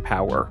drunk on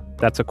power,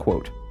 that's a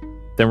quote,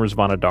 than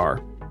Rizvana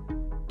Darr.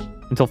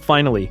 Until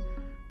finally,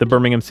 the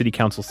Birmingham City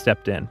Council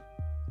stepped in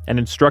and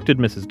instructed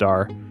Mrs.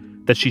 Darr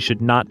that she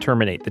should not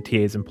terminate the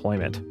TA's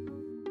employment.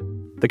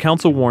 The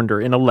council warned her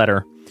in a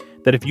letter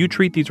that if you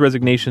treat these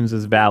resignations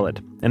as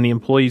valid and the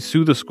employees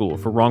sue the school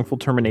for wrongful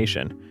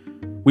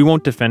termination, we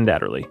won't defend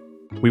Adderley.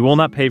 We will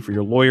not pay for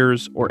your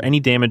lawyers or any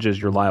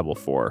damages you're liable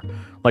for,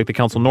 like the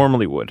council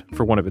normally would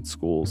for one of its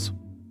schools.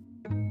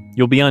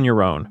 You'll be on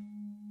your own.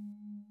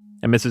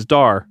 And Mrs.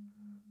 Darr,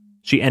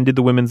 she ended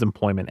the women's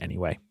employment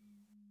anyway.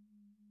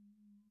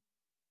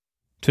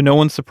 To no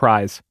one's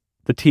surprise,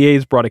 the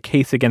TAs brought a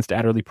case against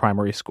Adderley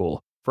Primary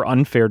School for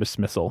unfair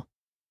dismissal.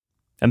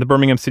 And the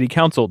Birmingham City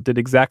Council did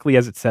exactly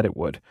as it said it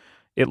would.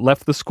 It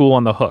left the school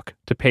on the hook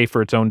to pay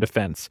for its own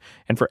defense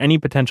and for any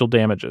potential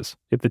damages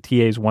if the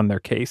TAs won their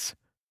case.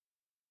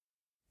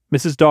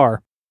 Mrs. Darr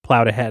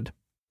plowed ahead.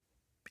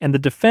 And the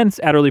defense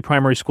Adderley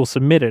Primary School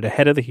submitted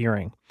ahead of the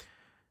hearing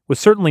was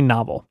certainly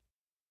novel.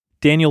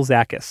 Daniel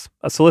Zakis,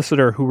 a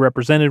solicitor who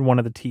represented one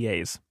of the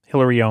TAs,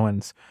 Hilary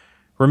Owens,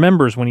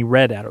 remembers when he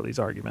read Adderley's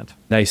argument.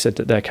 They said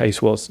that their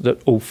case was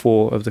that all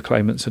four of the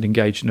claimants had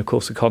engaged in a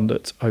course of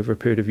conduct over a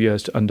period of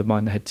years to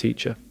undermine the head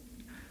teacher,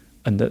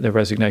 and that their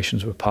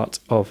resignations were part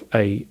of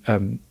a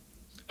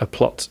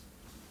plot.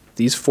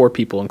 These four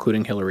people,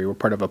 including Hilary, were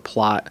part of a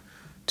plot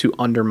to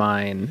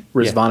undermine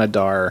Rizvana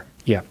Darr.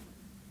 Yeah,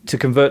 to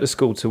convert the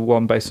school to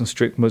one based on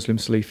strict Muslim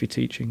Salafi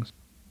teachings.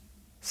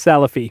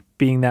 Salafi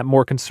being that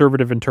more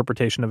conservative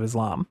interpretation of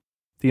Islam,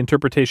 the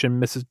interpretation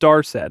Mrs.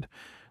 Darr said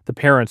the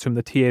parents whom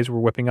the TAs were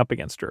whipping up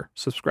against her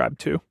subscribed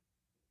to.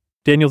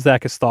 Daniel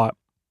Zakis thought,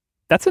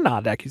 that's an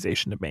odd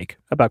accusation to make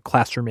about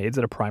classroom aides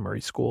at a primary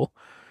school,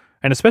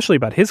 and especially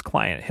about his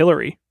client,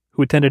 Hilary,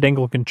 who attended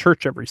Anglican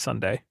church every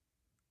Sunday.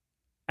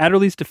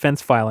 Adderley's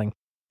defense filing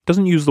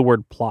doesn't use the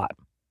word plot,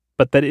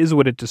 but that is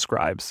what it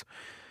describes.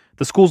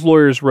 The school's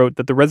lawyers wrote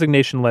that the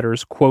resignation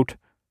letters, quote,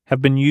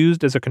 have been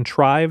used as a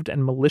contrived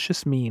and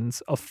malicious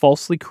means of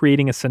falsely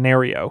creating a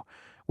scenario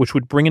which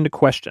would bring into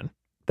question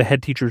the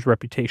head teacher's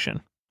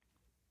reputation.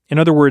 In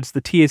other words,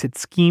 the TAs had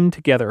schemed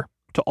together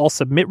to all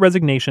submit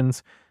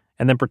resignations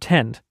and then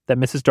pretend that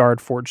Mrs. Darr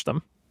had forged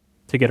them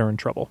to get her in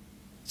trouble.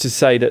 To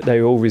say that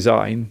they all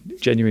resign,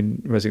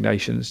 genuine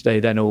resignations, they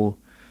then all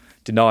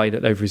deny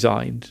that they've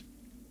resigned,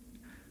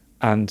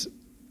 and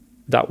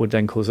that would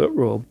then cause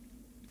uproar.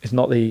 It's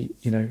not the,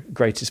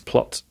 greatest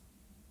plot.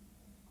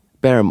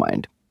 Bear in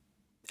mind,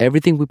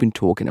 everything we've been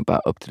talking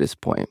about up to this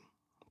point,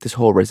 this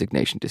whole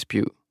resignation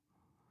dispute,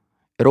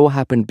 it all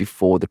happened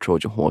before the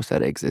Trojan horse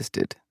letter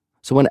existed.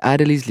 So when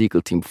Adderley's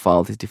legal team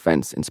filed his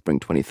defense in spring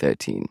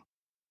 2013,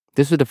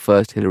 this was the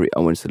first Hilary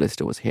Owens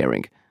solicitor was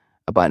hearing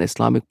about an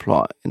Islamic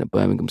plot in a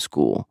Birmingham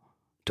school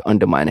to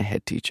undermine a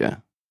head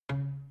teacher.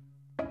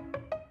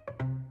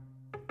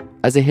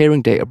 As the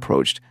hearing date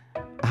approached,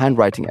 a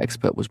handwriting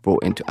expert was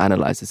brought in to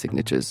analyze the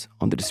signatures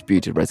on the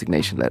disputed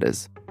resignation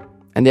letters,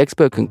 and the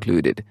expert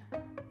concluded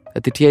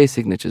that the TA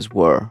signatures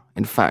were,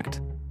 in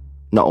fact,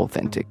 not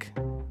authentic.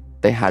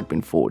 They had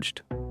been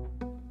forged.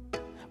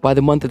 By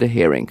the month of the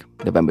hearing,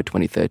 November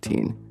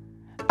 2013,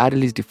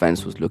 Adderley's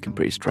defense was looking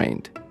pretty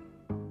strained.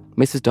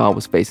 Mrs. Dar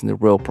was facing the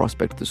real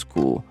prospect of the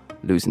school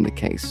losing the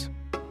case.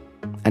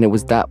 And it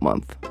was that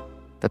month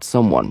that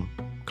someone,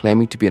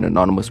 claiming to be an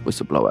anonymous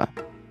whistleblower,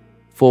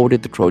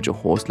 forwarded the Trojan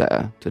horse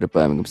letter to the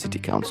Birmingham City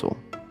Council.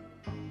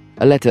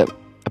 A letter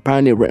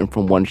apparently written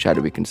from one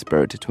shadowy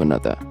conspirator to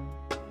another,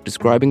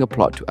 describing a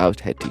plot to oust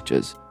head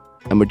teachers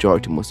and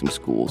majority Muslim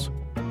schools.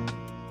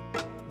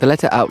 The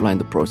letter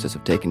outlined the process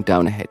of taking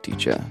down a head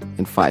teacher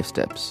in 5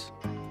 steps.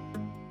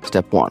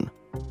 Step 1.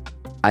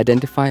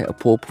 Identify a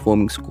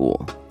poor-performing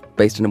school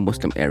based in a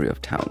Muslim area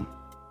of town.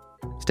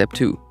 Step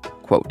 2.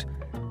 Quote,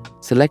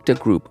 select a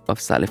group of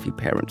Salafi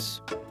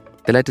parents.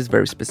 The letter is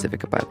very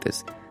specific about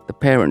this. The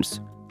parents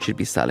should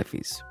be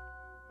Salafis.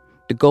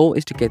 The goal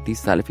is to get these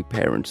Salafi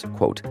parents,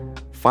 quote,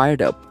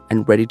 fired up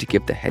and ready to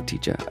give the head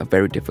teacher a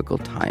very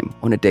difficult time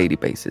on a daily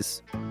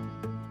basis.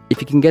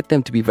 If you can get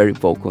them to be very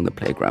vocal in the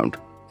playground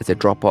as they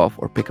drop off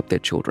or pick up their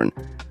children,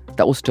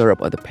 that will stir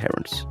up other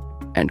parents,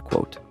 end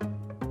quote.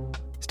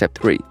 Step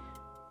 3.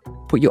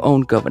 Put your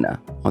own governor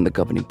on the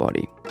governing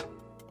body.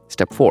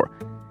 Step 4.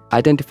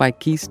 Identify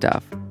key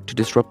staff to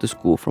disrupt the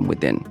school from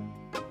within.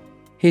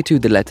 Here too,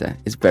 the letter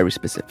is very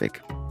specific.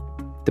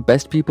 The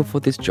best people for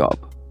this job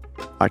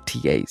are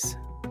TAs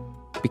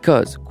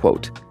because,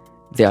 quote,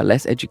 they are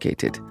less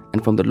educated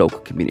and from the local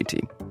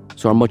community,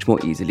 so are much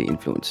more easily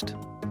influenced.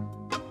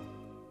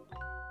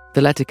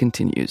 The letter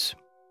continues,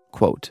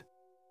 quote,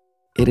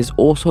 it is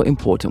also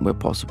important where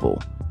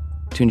possible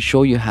to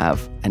ensure you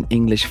have an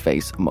English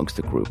face amongst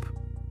the group,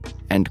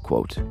 end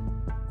quote.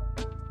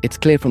 It's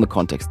clear from the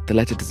context the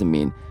letter doesn't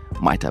mean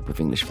my type of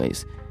English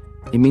face.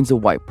 It means a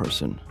white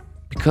person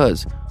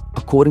because,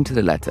 according to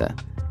the letter,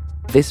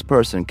 this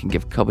person can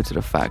give cover to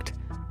the fact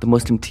the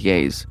Muslim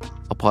TAs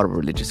are part of a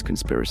religious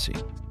conspiracy.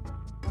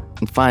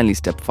 And finally,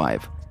 step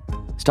 5,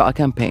 start a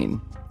campaign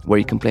where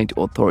you complain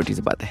to authorities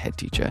about the head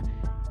teacher,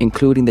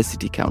 including the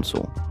city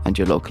council and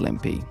your local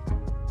MP.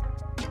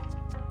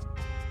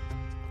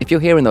 If you're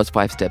hearing those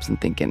 5 steps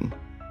and thinking,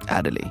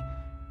 Adderley,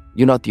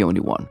 you're not the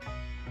only one.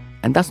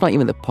 And that's not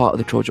even the part of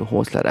the Trojan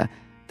horse letter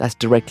that's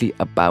directly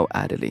about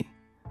Adderley.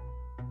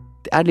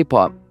 The Adderley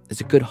part is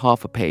a good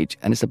half a page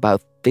and it's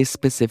about this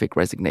specific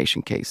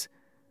resignation case.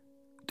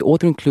 The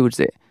author includes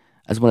it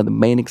as one of the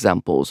main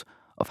examples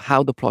of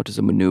how the plotters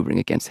are maneuvering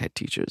against head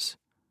teachers.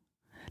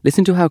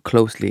 Listen to how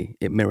closely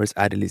it mirrors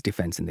Adderley's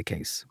defense in the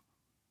case.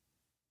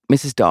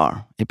 Mrs.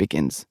 Dar, it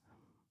begins,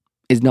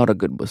 is not a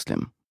good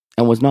Muslim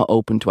and was not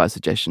open to our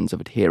suggestions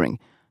of adhering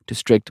to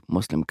strict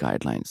Muslim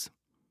guidelines.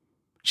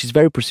 She's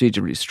very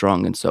procedurally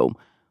strong, and so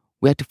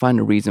we had to find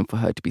a reason for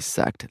her to be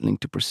sacked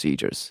linked to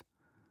procedures.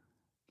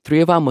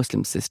 3 of our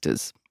Muslim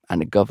sisters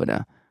and a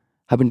governor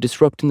have been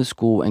disrupting the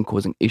school and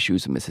causing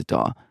issues with Mrs.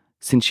 Dar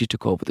since she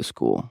took over the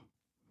school.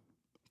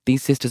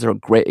 These sisters are a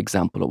great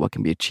example of what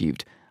can be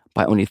achieved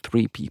by only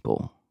 3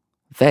 people.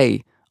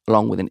 They,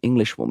 along with an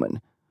English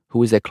woman,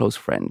 who is their close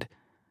friend,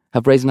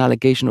 have raised an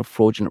allegation of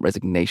fraudulent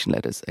resignation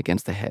letters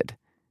against the head,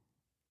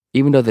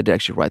 even though they did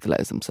actually write the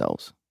letters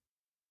themselves.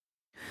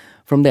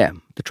 From there,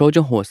 the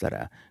Trojan horse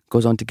letter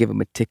goes on to give a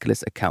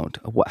meticulous account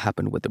of what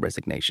happened with the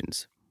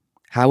resignations,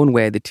 how and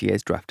where the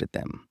TAs drafted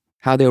them,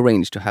 how they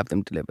arranged to have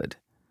them delivered.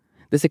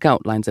 This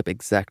account lines up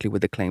exactly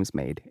with the claims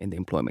made in the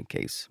employment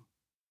case.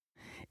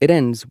 It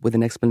ends with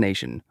an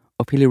explanation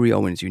of Hilary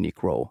Owen's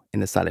unique role in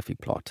the Salafi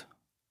plot.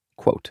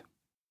 Quote,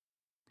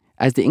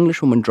 as the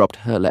Englishwoman dropped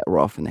her letter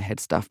off in the head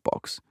staff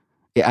box,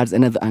 it adds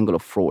another angle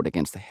of fraud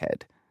against the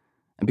head.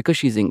 And because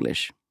she's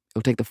English, it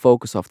will take the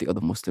focus off the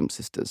other Muslim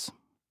sisters.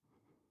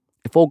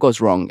 If all goes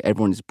wrong,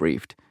 everyone is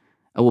briefed,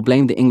 and will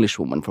blame the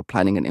Englishwoman for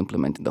planning and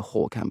implementing the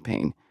whole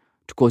campaign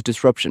to cause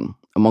disruption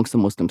amongst the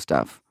Muslim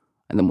staff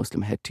and the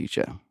Muslim head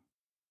teacher.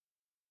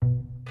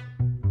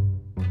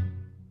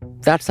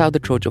 That's how the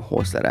Trojan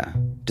horse letter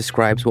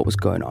describes what was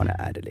going on at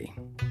Adderley.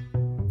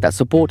 That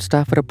support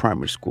staff at a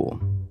primary school,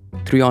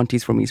 3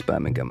 aunties from East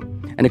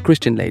Birmingham, and a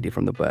Christian lady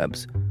from the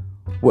burbs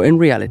were in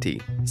reality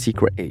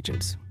secret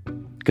agents,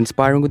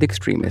 conspiring with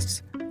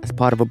extremists as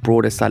part of a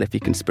broader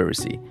Salafi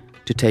conspiracy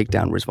to take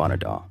down Rizwana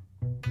Dar.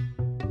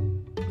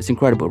 It's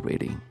incredible,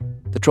 really.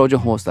 The Trojan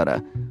horse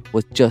letter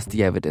was just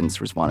the evidence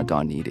Rizwana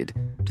Dar needed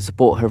to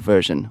support her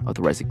version of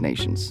the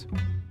resignations.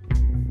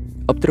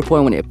 Up to the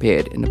point when it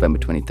appeared in November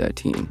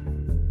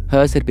 2013,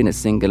 hers had been a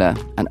singular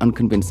and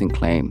unconvincing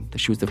claim that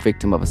she was the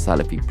victim of a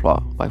Salafi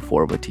plot by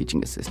 4 of her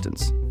teaching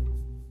assistants.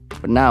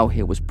 But now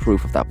here was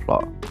proof of that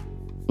plot.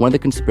 One of the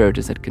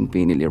conspirators had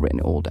conveniently written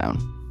it all down.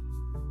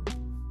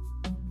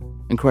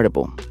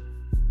 Incredible.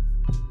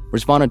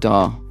 Rizwana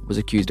Dar was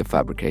accused of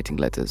fabricating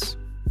letters,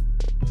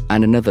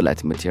 and another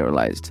letter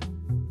materialized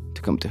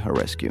to come to her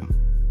rescue.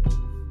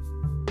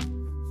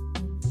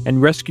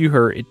 And rescue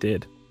her it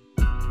did.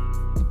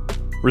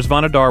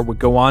 Rizwana Dar would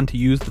go on to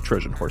use the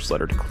Trojan horse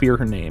letter to clear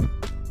her name.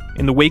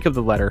 In the wake of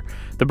the letter,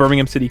 the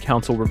Birmingham City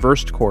Council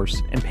reversed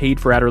course and paid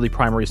for Adderley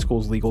Primary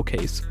School's legal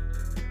case.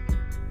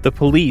 The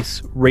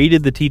police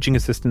raided the teaching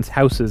assistants'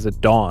 houses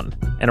at dawn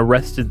and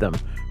arrested them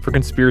for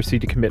conspiracy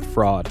to commit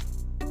fraud.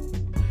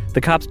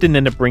 The cops didn't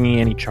end up bringing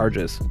any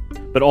charges,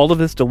 but all of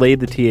this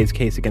delayed the TA's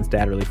case against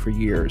Adderley for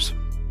years.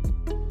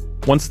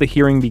 Once the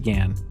hearing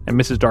began, and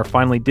Mrs. Dar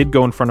finally did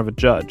go in front of a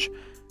judge,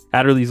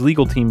 Adderley's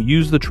legal team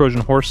used the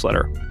Trojan horse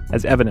letter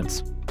as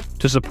evidence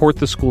to support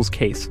the school's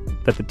case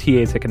that the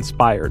TAs had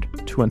conspired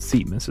to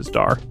unseat Mrs.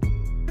 Dar.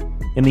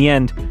 In the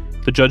end,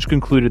 the judge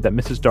concluded that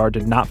Mrs. Dar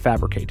did not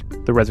fabricate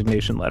the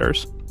resignation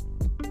letters.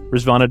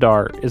 Rizvana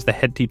Dar is the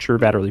head teacher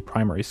of Adderley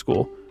Primary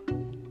School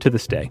to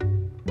this day.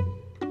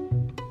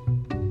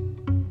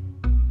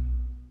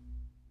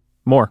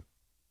 More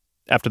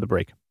after the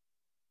break.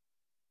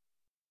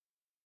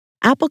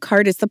 Apple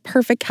Card is the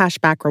perfect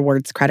cashback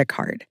rewards credit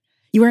card.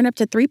 You earn up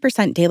to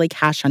 3% daily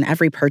cash on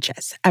every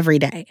purchase, every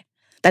day.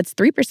 That's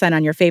 3%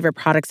 on your favorite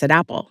products at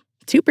Apple,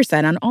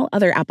 2% on all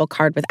other Apple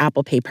Card with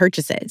Apple Pay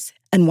purchases,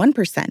 and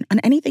 1% on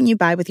anything you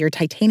buy with your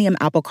titanium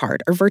Apple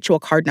Card or virtual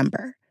card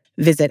number.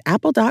 Visit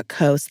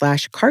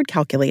apple.co/card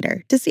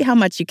calculator to see how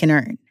much you can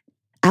earn.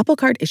 Apple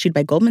Card issued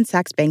by Goldman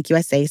Sachs Bank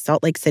USA,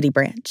 Salt Lake City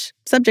branch.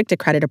 Subject to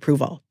credit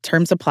approval.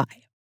 Terms apply.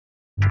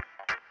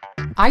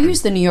 I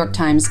use the New York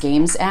Times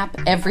Games app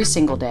every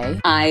single day.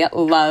 I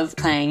love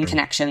playing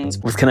Connections.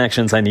 With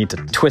Connections, I need to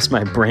twist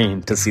my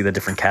brain to see the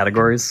different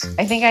categories.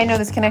 I think I know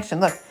this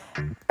connection. Look,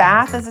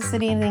 Bath is a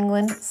city in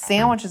England,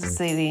 Sandwich is a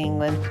city in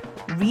England,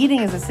 Reading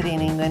is a city in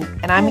England,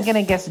 and I'm going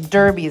to guess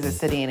Derby is a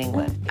city in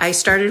England. I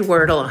started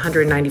Wordle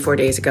 194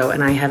 days ago,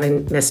 and I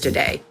haven't missed a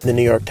day. The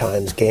New York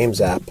Times Games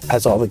app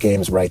has all the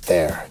games right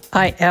there.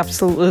 I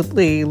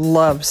absolutely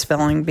love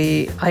Spelling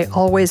Bee. I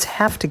always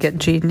have to get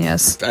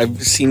Genius.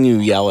 I've seen you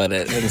yell at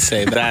it and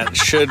say, that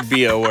should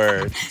be a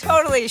word.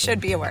 Totally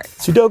should be a word.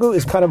 Sudoku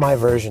is kind of my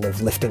version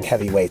of lifting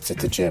heavy weights at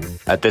the gym.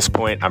 At this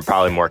point, I'm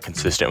probably more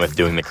consistent with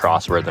doing the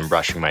crossword than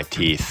brushing my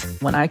teeth.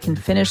 When I can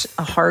finish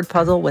a hard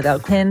puzzle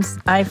without pins,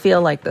 I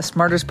feel like the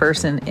smartest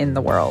person in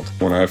the world.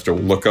 When I have to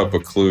look up a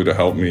clue to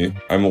help me,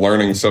 I'm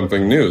learning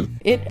something new.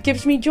 It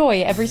gives me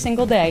joy every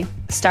single day.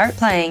 Start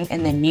playing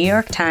in the New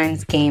York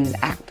Times Games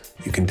app.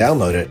 You can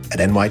download it at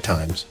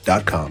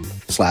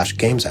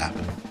nytimes.com/gamesapp.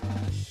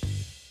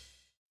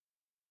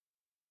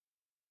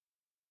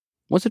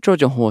 Once the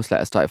Trojan horse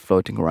letter started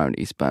floating around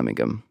East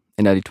Birmingham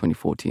in early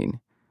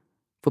 2014,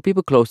 for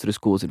people close to the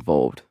schools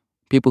involved,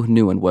 people who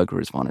knew and worked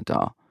with Rizvana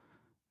Dar,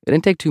 it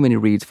didn't take too many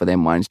reads for their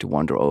minds to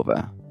wander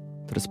over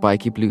to the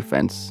spiky blue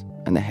fence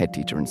and the head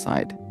teacher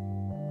inside.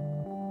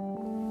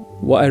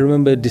 What I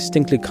remember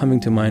distinctly coming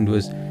to mind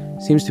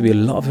seems to be a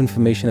lot of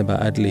information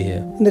about Adderley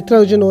here. In the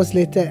Trojan horse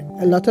letter,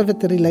 a lot of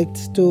it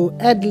relates to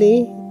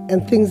Adderley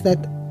and things that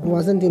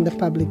wasn't in the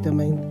public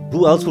domain.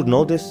 Who else would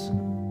know this?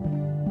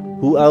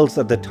 Who else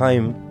at the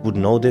time would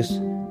know this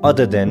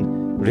other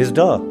than Riz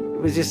Dar?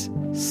 It was just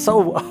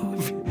so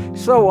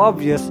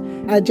obvious.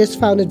 I just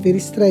found it very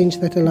strange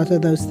that a lot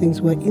of those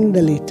things were in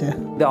the letter.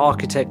 The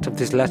architect of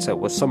this letter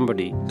was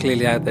somebody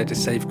clearly out there to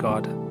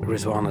safeguard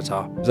Rizvana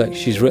Dar. It's like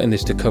she's written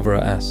this to cover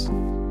her ass.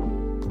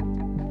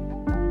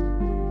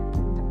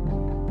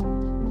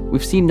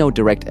 We've seen no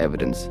direct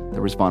evidence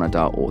that Rizvana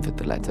Dar authored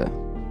the letter.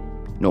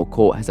 No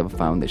court has ever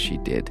found that she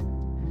did.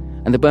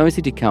 And the Birmingham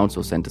City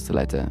Council sent us a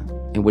letter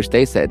in which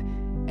they said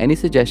any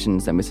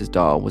suggestions that Mrs.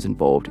 Dar was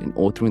involved in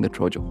authoring the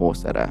Trojan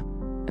horse letter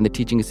and the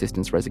teaching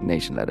assistant's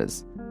resignation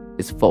letters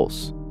is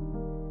false.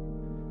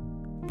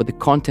 But the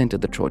content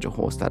of the Trojan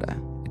horse letter,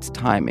 its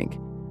timing,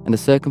 and the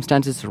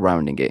circumstances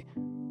surrounding it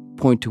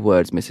point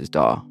towards Mrs.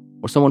 Dar,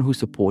 or someone who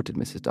supported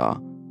Mrs. Dar,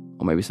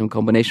 or maybe some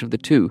combination of the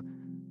two,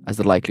 as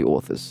the likely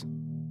authors.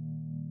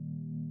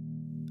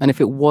 And if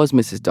it was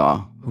Mrs.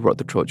 Dar who wrote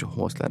the Trojan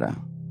horse letter,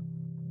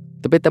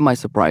 the bit that might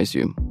surprise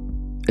you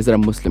is that a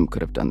Muslim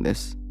could have done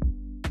this.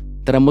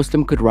 That a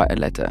Muslim could write a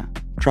letter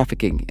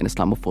trafficking in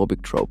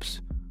Islamophobic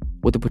tropes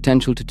with the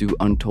potential to do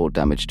untold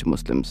damage to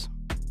Muslims.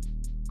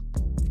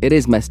 It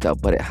is messed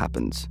up, but it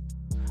happens.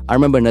 I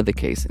remember another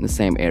case in the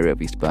same area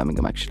of East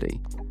Birmingham, actually,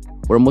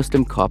 where a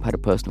Muslim cop had a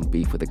personal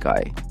beef with a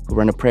guy who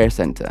ran a prayer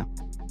center,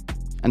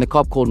 and the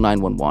cop called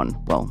 911,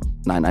 well,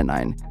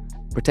 999,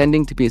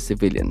 pretending to be a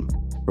civilian,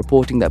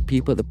 reporting that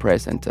people at the prayer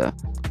center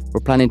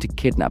were planning to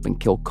kidnap and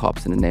kill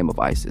cops in the name of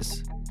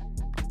ISIS.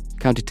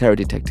 Counter-terror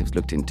detectives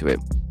looked into it,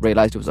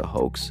 realized it was a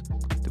hoax.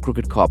 The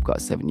crooked cop got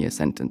a 7-year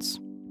sentence.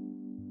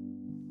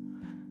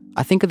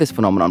 I think of this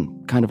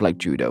phenomenon kind of like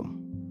judo,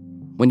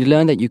 when you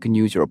learn that you can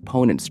use your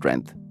opponent's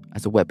strength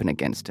as a weapon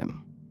against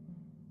him.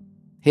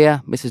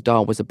 Here, Mrs.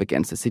 Dar was up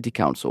against the city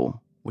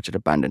council, which had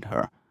abandoned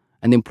her,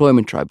 and the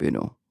employment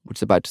tribunal, which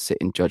is about to sit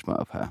in judgment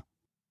of her.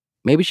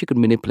 Maybe she could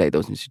manipulate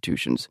those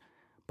institutions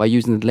by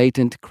using the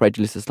latent,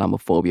 credulous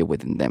Islamophobia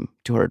within them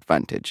to her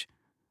advantage.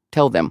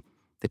 Tell them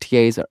the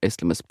TAs are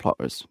Islamist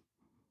plotters.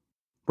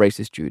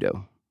 Racist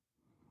judo.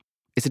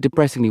 It's a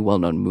depressingly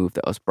well-known move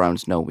that us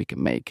Browns know we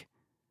can make.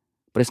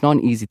 But it's not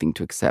an easy thing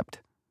to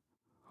accept.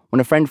 When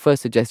a friend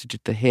first suggested to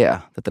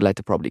Tahir that the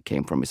letter probably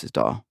came from Mrs.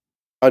 Dar,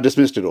 I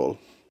dismissed it all.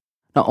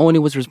 Not only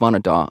was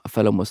Rizvana Dar a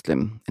fellow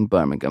Muslim in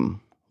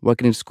Birmingham,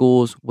 working in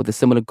schools with a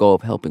similar goal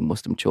of helping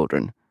Muslim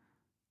children,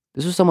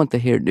 this was someone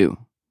Tahir knew.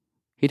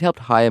 He'd helped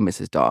hire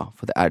Mrs. Dar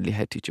for the Adderley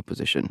head teacher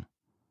position.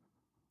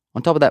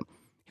 On top of that,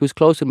 he He was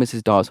close to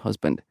Mrs. Dar's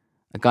husband,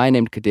 a guy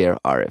named Kadir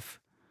Arif.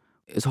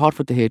 It's hard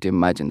for Tahir to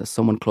imagine that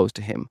someone close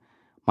to him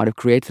might have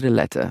created a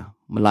letter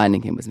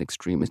maligning him as an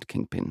extremist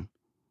kingpin.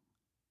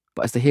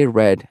 But as Tahir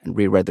read and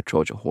reread the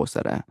Trojan horse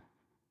letter,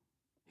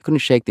 he couldn't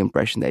shake the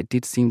impression that it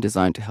did seem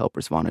designed to help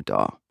Rizvana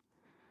Dar.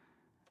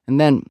 And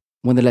then,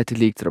 when the letter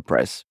leaked to the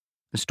press,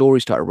 and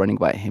stories started running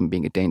about him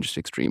being a dangerous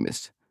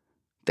extremist,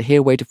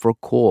 Tahir waited for a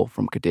call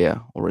from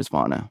Kadir or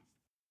Rizvana.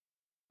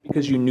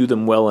 Because you knew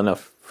them well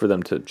enough for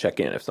them to check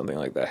in if something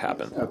like that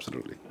happened.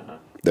 Absolutely.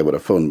 They would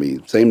have phoned me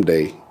same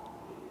day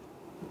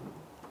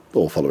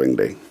or following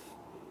day.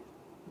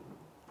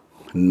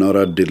 Not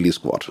a diddly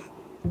squat.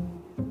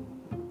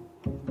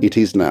 It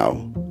is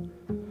now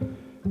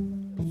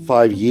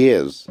 5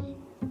 years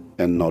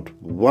and not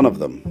one of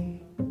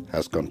them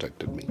has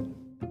contacted me.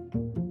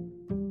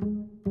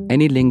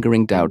 Any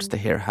lingering doubts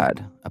Tahir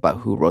had about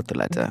who wrote the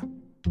letter,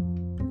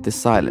 this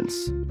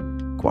silence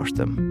quashed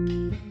them.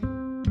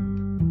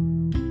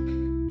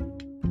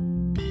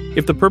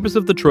 If the purpose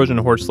of the Trojan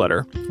horse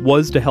letter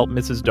was to help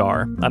Mrs.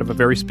 Dar out of a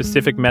very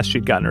specific mess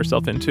she'd gotten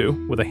herself into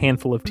with a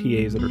handful of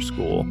TAs at her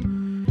school,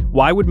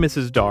 why would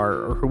Mrs. Dar,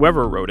 or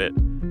whoever wrote it,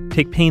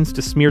 take pains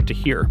to smear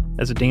Tahir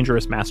as a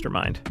dangerous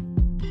mastermind?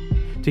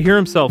 Tahir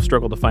himself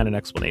struggled to find an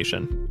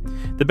explanation.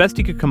 The best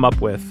he could come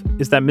up with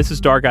is that Mrs.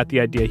 Dar got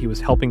the idea he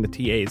was helping the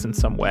TAs in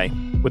some way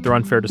with their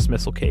unfair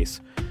dismissal case,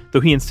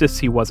 though he insists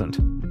he wasn't.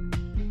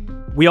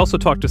 We also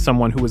talked to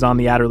someone who was on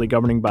the Adderley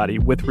governing body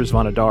with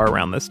Rizvana Dar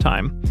around this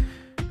time,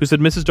 who said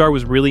Mrs. Dar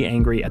was really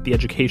angry at the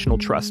educational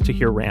trust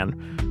Tahir ran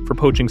for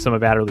poaching some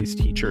of Adderley's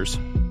teachers.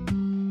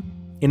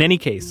 In any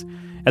case,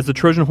 as the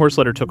Trojan horse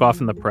letter took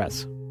off in the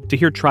press,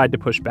 Tahir tried to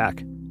push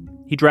back.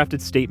 He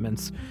drafted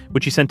statements,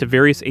 which he sent to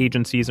various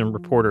agencies and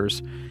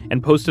reporters,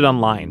 and posted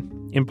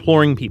online,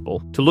 imploring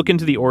people to look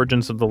into the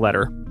origins of the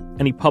letter,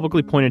 and he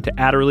publicly pointed to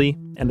Adderley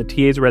and the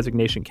TA's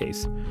resignation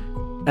case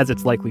as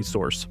its likely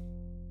source.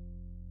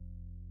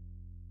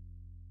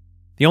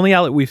 The only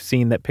outlet we've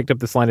seen that picked up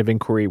this line of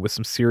inquiry with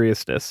some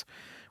seriousness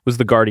was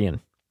The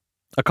Guardian.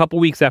 A couple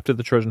weeks after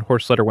the Trojan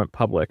horse letter went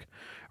public,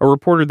 a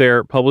reporter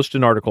there published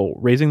an article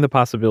raising the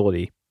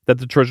possibility that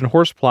the Trojan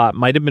horse plot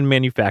might have been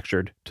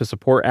manufactured to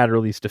support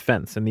Adderley's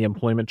defense in the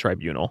employment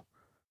tribunal.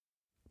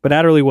 But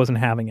Adderley wasn't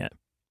having it.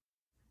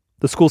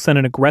 The school sent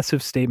an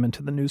aggressive statement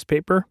to the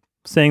newspaper,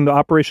 saying the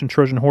Operation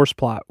Trojan horse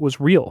plot was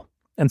real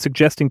and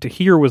suggesting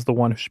Tahir was the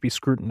one who should be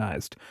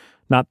scrutinized,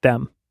 not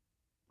them.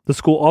 The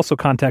school also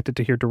contacted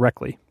Tahir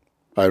directly.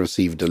 I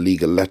received a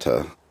legal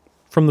letter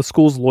from the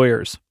school's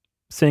lawyers,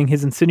 saying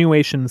his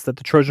insinuations that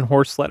the Trojan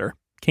horse letter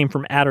came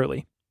from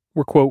Adderley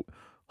were, quote,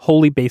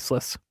 wholly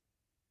baseless,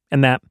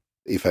 and that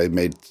if I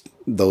made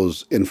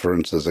those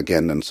inferences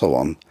again and so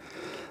on,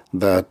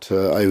 that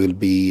I will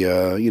be,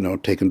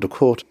 taken to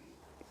court.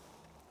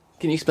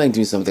 Can you explain to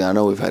me something? I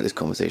know we've had this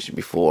conversation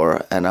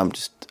before, and I'm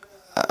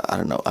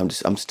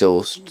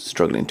still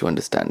struggling to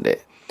understand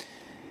it.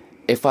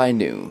 If I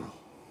knew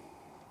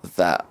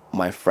that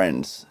my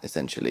friends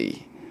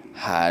essentially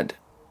had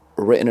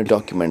written a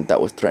document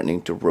that was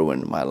threatening to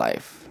ruin my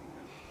life,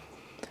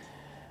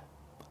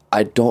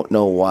 I don't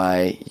know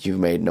why you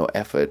made no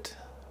effort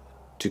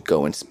to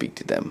go and speak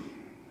to them.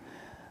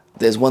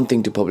 There's one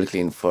thing to publicly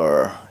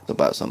infer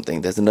about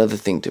something. There's another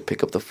thing to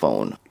pick up the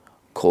phone,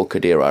 call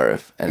Kadir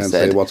Arif, and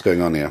say, what's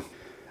going on here?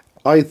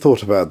 I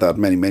thought about that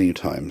many, many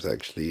times,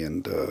 actually,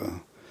 and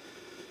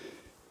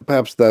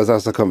perhaps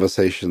that's a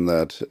conversation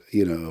that,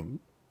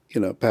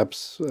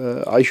 perhaps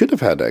I should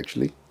have had,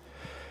 actually.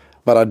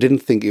 But I didn't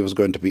think it was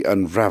going to be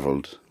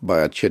unraveled by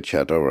a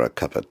chit-chat over a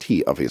cup of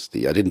tea,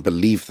 obviously. I didn't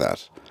believe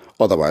that.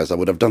 Otherwise, I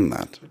would have done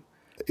that.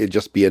 It'd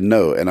just be a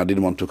no, and I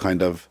didn't want to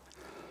kind of,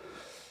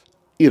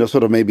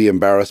 sort of maybe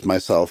embarrass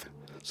myself.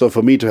 So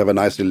for me to have a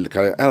nice little,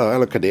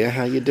 hello, Kadir,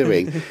 how you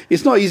doing?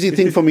 It's not an easy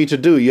thing for me to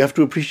do. You have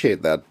to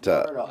appreciate that.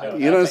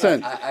 You know what I'm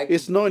saying?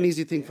 It's not an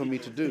easy thing for me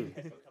to do.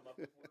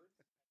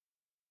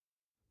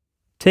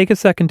 Take a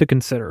second to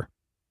consider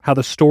how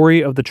the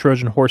story of the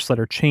Trojan horse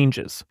letter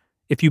changes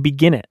if you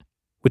begin it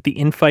with the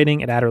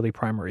infighting at Adderley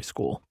Primary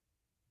School.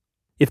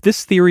 If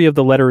this theory of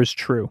the letter is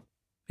true,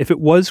 if it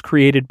was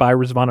created by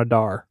Rizvana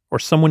Dar or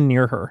someone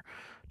near her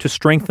to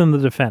strengthen the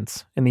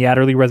defense in the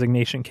Adderley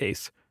resignation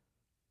case,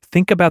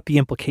 think about the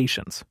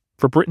implications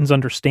for Britain's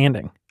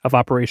understanding of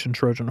Operation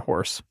Trojan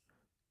Horse.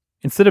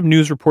 Instead of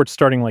news reports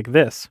starting like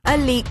this, a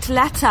leaked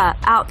letter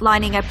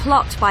outlining a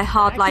plot by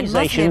hardline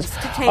Muslims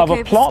to take of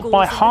over a plot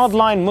by schools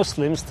hardline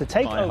Muslims to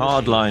take over.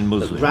 Hardline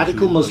Muslims.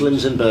 Radical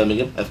Muslims in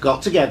Birmingham have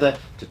got together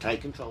to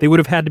take control. They would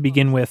have had to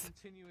begin with,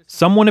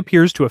 someone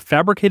appears to have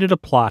fabricated a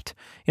plot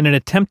in an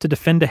attempt to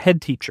defend a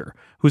head teacher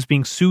who's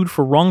being sued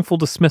for wrongful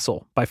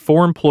dismissal by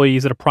 4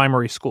 employees at a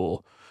primary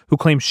school who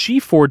claim she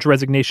forged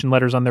resignation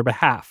letters on their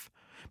behalf.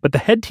 But the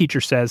head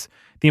teacher says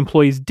the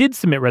employees did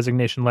submit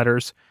resignation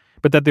letters,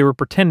 but that they were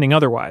pretending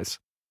otherwise,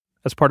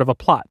 as part of a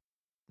plot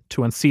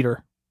to unseat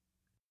her.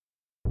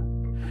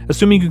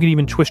 Assuming you can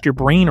even twist your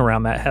brain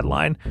around that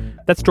headline,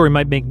 that story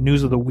might make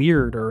News of the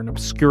Weird or an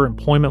obscure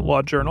employment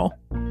law journal,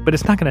 but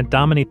it's not going to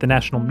dominate the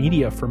national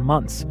media for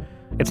months.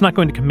 It's not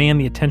going to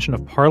command the attention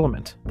of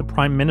Parliament, the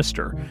Prime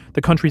Minister,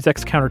 the country's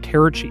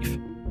ex-counter-terror chief.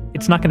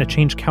 It's not going to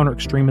change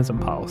counter-extremism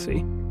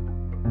policy.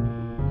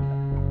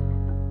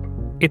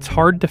 It's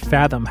hard to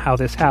fathom how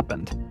this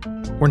happened.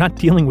 We're not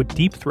dealing with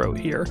Deep Throat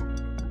here.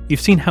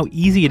 You've seen how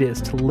easy it is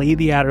to lay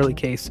the Adderley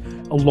case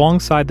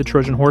alongside the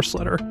Trojan Horse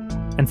letter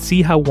and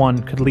see how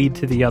one could lead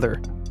to the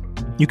other.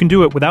 You can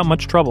do it without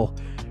much trouble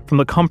from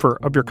the comfort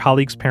of your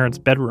colleague's parents'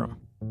 bedroom.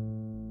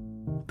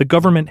 The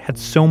government had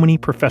so many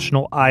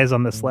professional eyes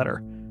on this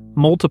letter,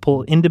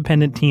 multiple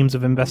independent teams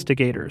of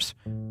investigators.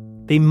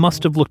 They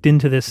must have looked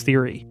into this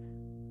theory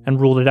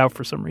and ruled it out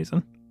for some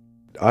reason.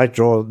 I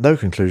draw no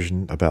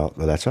conclusion about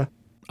the letter.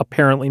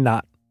 Apparently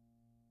not.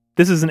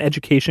 This is an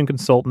education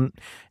consultant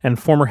and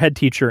former head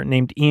teacher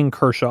named Ian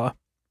Kershaw.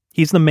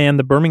 He's the man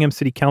the Birmingham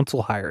City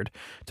Council hired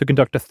to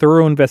conduct a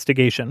thorough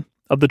investigation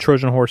of the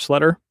Trojan Horse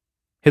letter.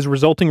 His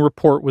resulting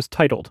report was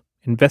titled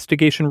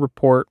Investigation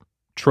Report,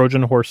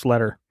 Trojan Horse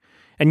Letter.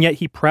 And yet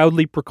he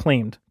proudly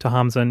proclaimed to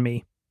Hamza and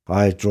me,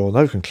 I draw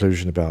no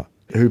conclusion about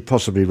who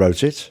possibly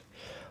wrote it,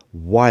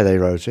 why they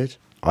wrote it.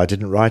 I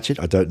didn't write it.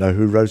 I don't know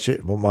who wrote it.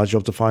 It wasn't my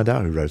job to find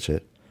out who wrote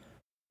it.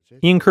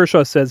 Ian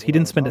Kershaw says he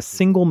didn't spend a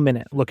single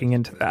minute looking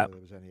into that.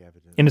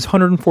 In his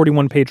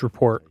 141-page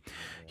report,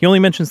 he only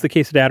mentions the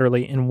case at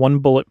Adderley in one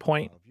bullet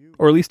point,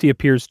 or at least he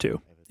appears to.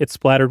 It's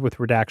splattered with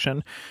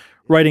redaction,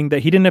 writing that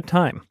he didn't have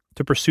time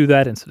to pursue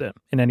that incident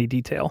in any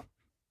detail.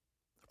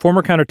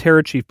 Former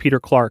counter-terror chief Peter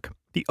Clark,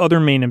 the other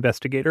main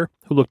investigator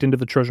who looked into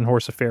the Trojan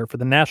Horse affair for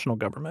the national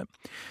government,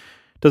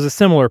 does a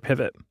similar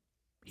pivot.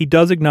 He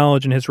does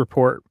acknowledge in his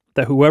report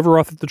that whoever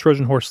authored the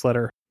Trojan Horse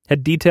letter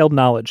had detailed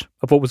knowledge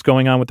of what was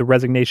going on with the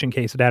resignation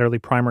case at Adderley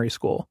Primary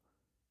School.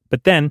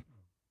 But then,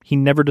 he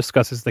never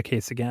discusses the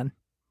case again.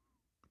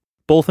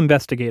 Both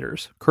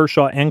investigators,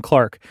 Kershaw and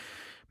Clark,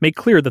 make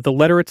clear that the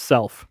letter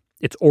itself,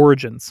 its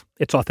origins,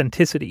 its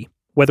authenticity,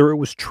 whether it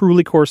was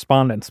truly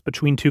correspondence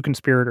between two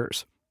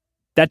conspirators,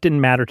 that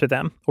didn't matter to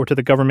them or to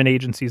the government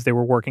agencies they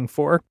were working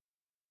for,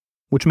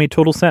 which made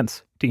total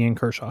sense to Ian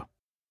Kershaw.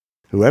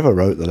 Whoever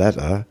wrote the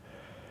letter,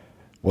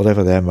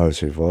 whatever their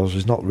motive was,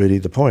 is not really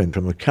the point.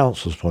 From the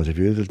council's point of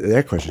view,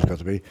 their question's got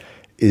to be,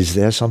 is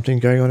there something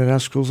going on in our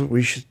schools that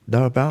we should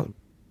know about?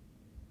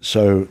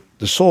 So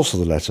the source of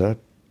the letter,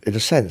 in a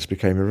sense,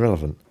 became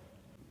irrelevant.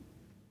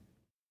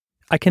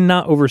 I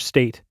cannot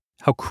overstate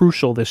how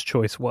crucial this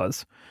choice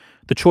was,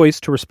 the choice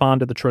to respond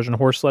to the Trojan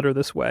Horse letter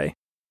this way,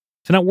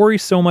 to not worry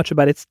so much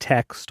about its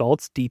text, all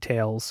its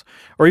details,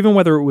 or even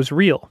whether it was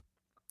real,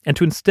 and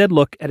to instead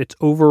look at its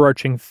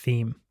overarching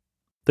theme,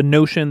 the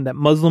notion that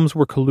Muslims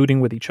were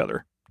colluding with each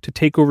other to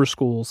take over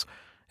schools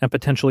and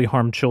potentially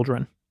harm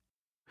children.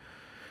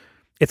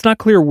 It's not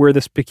clear where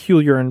this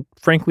peculiar and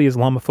frankly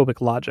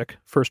Islamophobic logic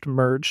first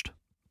emerged,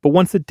 but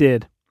once it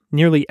did,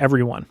 nearly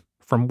everyone,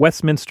 from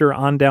Westminster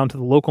on down to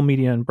the local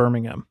media in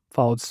Birmingham,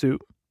 followed suit.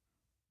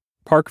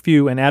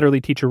 Parkview and Adderley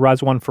teacher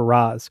Razwan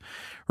Faraz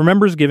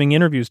remembers giving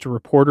interviews to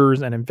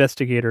reporters and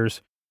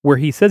investigators where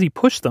he says he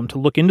pushed them to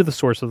look into the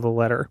source of the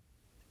letter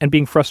and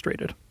being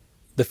frustrated.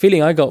 The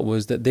feeling I got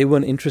was that they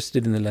weren't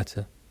interested in the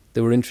letter.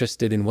 They were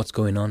interested in what's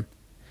going on.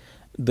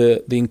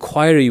 The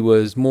inquiry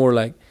was more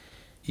like,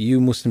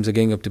 you Muslims are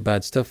getting up to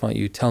bad stuff, aren't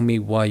you? Tell me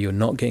why you're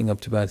not getting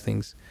up to bad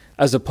things.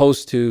 As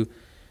opposed to,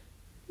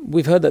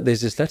 we've heard that there's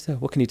this letter.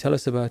 What can you tell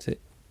us about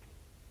it?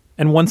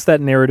 And once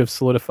that narrative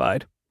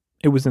solidified,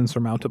 it was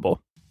insurmountable.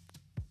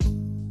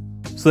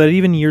 So that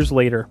even years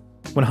later,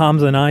 when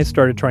Hamza and I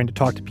started trying to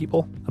talk to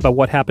people about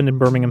what happened in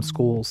Birmingham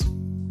schools,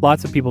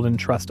 lots of people didn't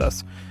trust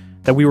us,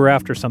 that we were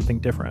after something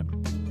different.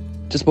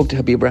 Just spoke to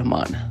Habib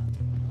Rahman.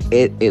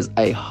 It is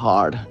a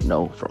hard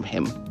no from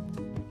him.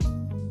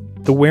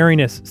 The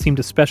wariness seemed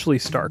especially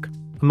stark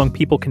among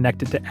people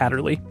connected to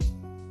Adderley.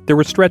 There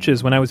were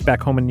stretches when I was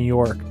back home in New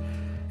York,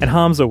 and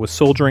Hamza was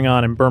soldiering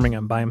on in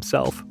Birmingham by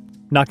himself,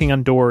 knocking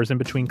on doors in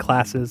between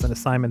classes and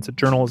assignments at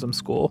journalism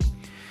school.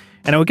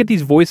 And I would get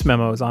these voice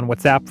memos on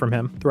WhatsApp from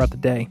him throughout the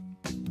day.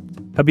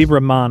 Habib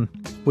Rahman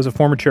was a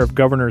former chair of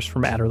governors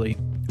from Adderley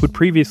who had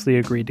previously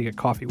agreed to get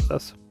coffee with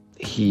us.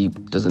 He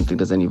doesn't think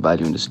there's any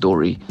value in the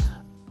story.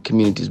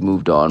 Community's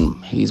moved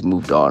on, he's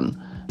moved on,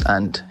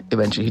 and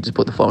eventually he just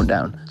put the phone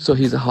down. So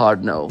he's a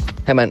hard no.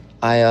 Hey man,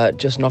 I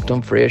just knocked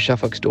on Freya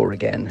Shafak's door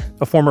again.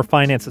 A former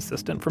finance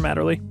assistant from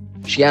Adderley.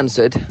 She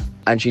answered,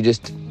 and she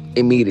just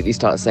immediately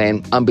started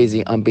saying, I'm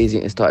busy,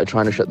 and started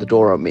trying to shut the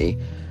door on me.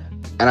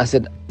 And I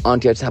said,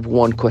 Auntie, I just have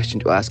one question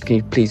to ask. Can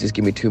you please just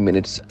give me 2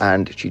 minutes?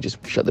 And she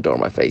just shut the door on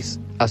my face.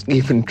 I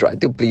even tried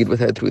to plead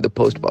with her through the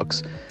post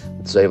box.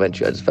 So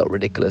eventually I just felt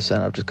ridiculous,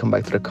 and I've just come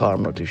back to the car.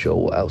 I'm not too sure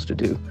what else to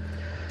do.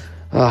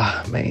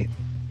 Mate.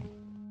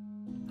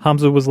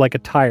 Hamza was like a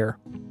tire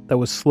that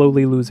was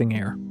slowly losing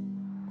air.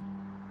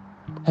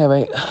 Hey,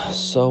 mate.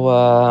 So,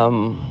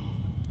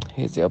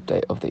 here's the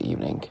update of the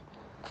evening.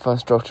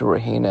 First drove to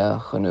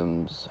Rahina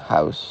Khanum's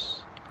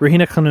house.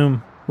 Rahina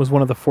Khanum was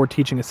one of the 4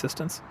 teaching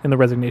assistants in the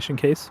resignation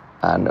case.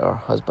 And her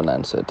husband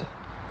answered.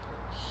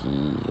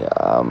 He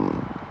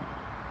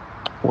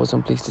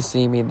wasn't pleased to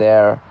see me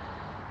there.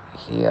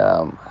 He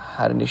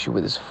had an issue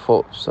with his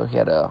foot, so he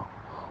had to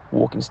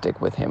walking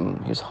stick with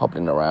him. He was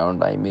hobbling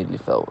around. I immediately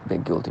felt a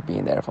bit guilty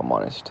being there, if I'm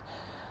honest.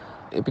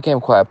 It became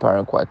quite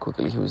apparent quite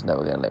quickly he was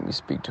never going to let me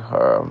speak to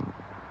her.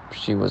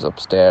 She was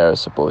upstairs,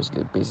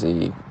 supposedly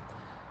busy.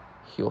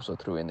 He also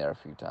threw in there a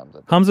few times.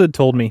 Hamza had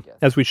told me,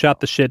 as we shot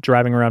the shit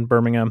driving around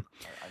Birmingham,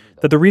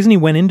 that the reason he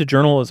went into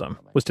journalism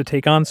was to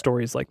take on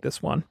stories like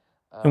this one,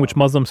 in which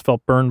Muslims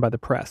felt burned by the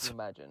press.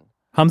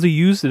 Hamza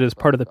used it as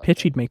part of the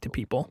pitch he'd make to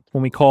people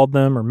when we called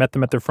them or met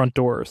them at their front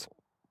doors.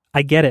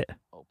 I get it.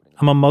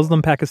 I'm a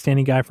Muslim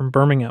Pakistani guy from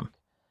Birmingham.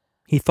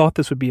 He thought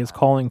this would be his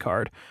calling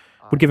card,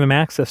 would give him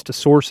access to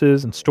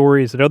sources and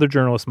stories that other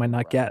journalists might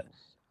not get.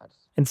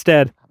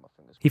 Instead,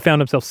 he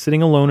found himself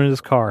sitting alone in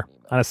his car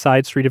on a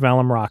side street of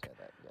Alum Rock,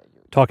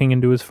 talking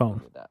into his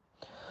phone.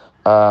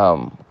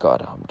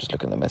 God, I'm just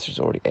looking at the message. It's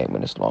already 8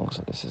 minutes long,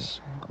 so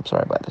I'm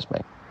sorry about this,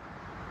 mate.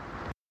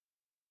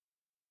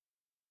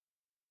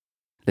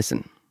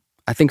 Listen,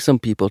 I think some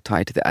people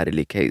tied to the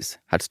Adderley case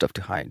had stuff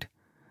to hide,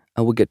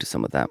 and we'll get to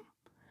some of that.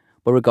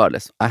 But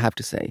regardless, I have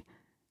to say,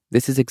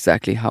 this is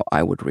exactly how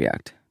I would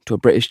react to a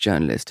British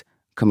journalist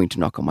coming to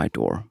knock on my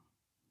door.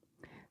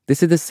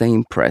 This is the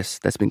same press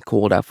that's been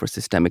called out for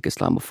systemic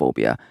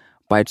Islamophobia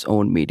by its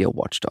own media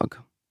watchdog.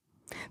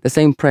 The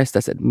same press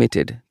that's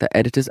admitted that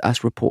editors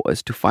ask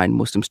reporters to find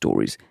Muslim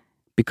stories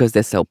because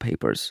they sell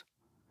papers.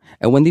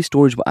 And when these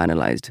stories were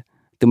analysed,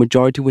 the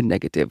majority were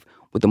negative,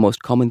 with the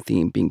most common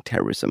theme being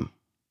terrorism.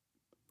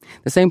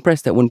 The same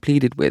press that, when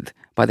pleaded with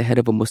by the head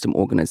of a Muslim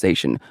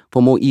organisation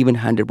for more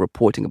even-handed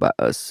reporting about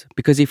us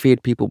because he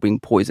feared people being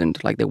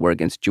poisoned like they were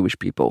against Jewish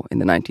people in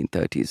the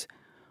 1930s,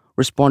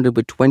 responded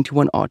with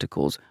 21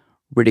 articles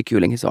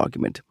ridiculing his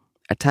argument,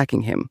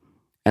 attacking him,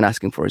 and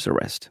asking for his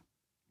arrest.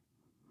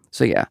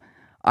 So yeah,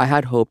 I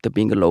had hoped that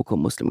being a local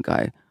Muslim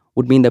guy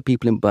would mean that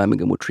people in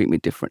Birmingham would treat me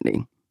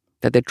differently,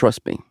 that they'd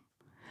trust me.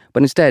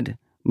 But instead,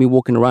 me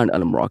walking around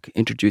Alum Rock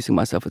introducing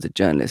myself as a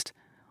journalist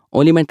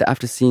only meant that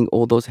after seeing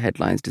all those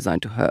headlines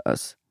designed to hurt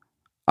us,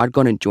 I'd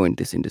gone and joined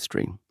this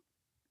industry.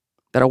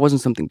 That I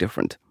wasn't something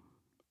different.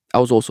 I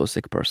was also a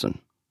sick person.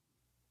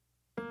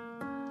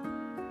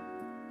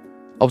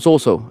 I was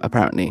also,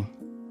 apparently,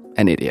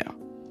 an idiot.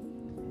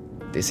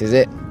 This is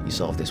it. You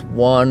solve this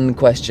one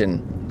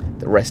question.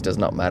 The rest does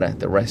not matter.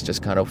 The rest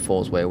just kind of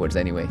falls waywards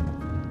anyway.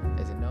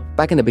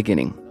 Back in the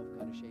beginning,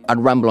 I'd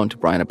ramble on to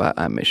Brian about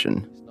our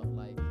mission.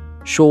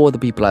 Sure, the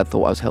people I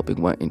thought I was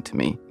helping weren't into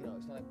me,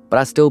 but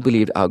I still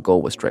believed our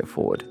goal was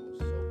straightforward.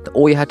 That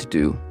all you had to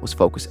do was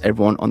focus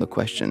everyone on the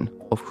question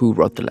of who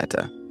wrote the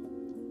letter.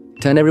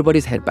 Turn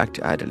everybody's head back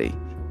to Adderley.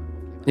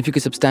 If you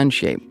could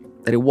substantiate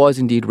that it was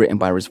indeed written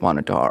by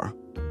Rizwana Dar,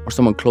 or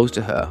someone close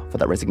to her for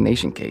that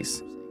resignation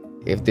case,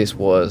 if this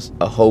was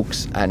a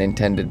hoax and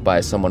intended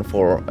by someone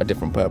for a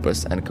different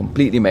purpose and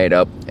completely made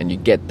up, and you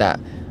get that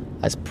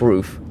as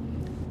proof,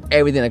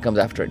 everything that comes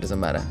after it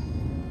doesn't matter.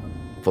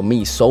 For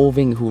me,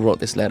 solving who wrote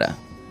this letter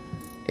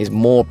is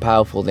more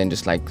powerful than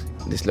just like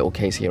this little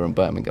case here in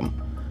Birmingham.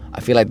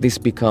 I feel like this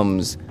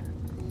becomes,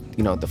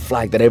 the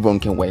flag that everyone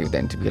can wave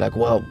then to be like,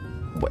 well,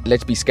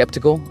 let's be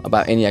skeptical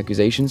about any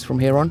accusations from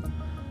here on,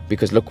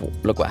 because look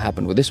what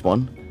happened with this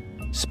one.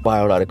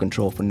 Spiraled out of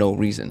control for no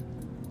reason.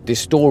 This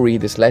story,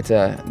 this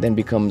letter, then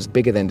becomes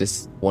bigger than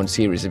this one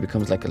series. It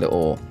becomes like a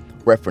little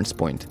reference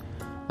point.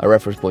 A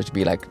reference point to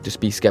be like, just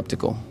be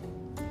skeptical.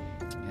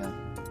 Yeah.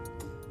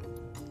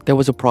 There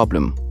was a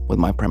problem with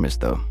my premise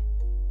though.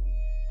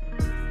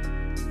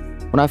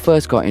 When I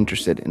first got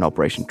interested in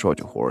Operation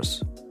Trojan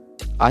Horse,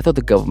 I thought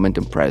the government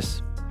and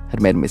press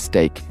had made a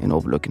mistake in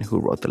overlooking who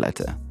wrote the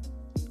letter.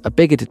 A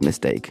bigoted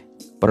mistake,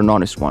 but an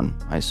honest one,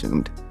 I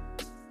assumed.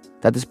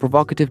 That this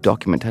provocative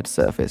document had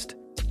surfaced,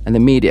 and the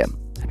media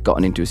had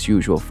gotten into its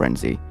usual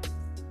frenzy.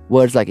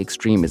 Words like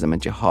extremism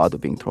and jihad were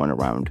being thrown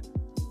around.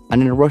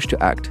 And in a rush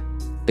to act,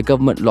 the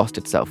government lost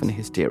itself in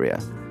hysteria.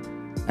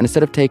 And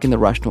instead of taking the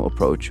rational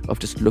approach of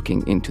just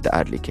looking into the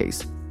Adderley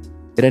case,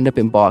 it ended up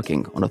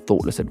embarking on a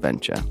thoughtless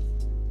adventure.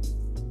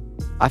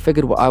 I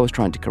figured what I was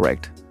trying to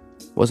correct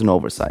was an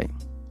oversight.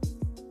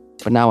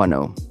 But now I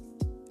know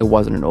it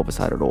wasn't an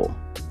oversight at all.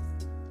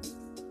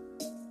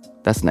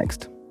 That's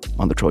next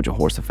on the Trojan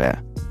Horse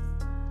affair.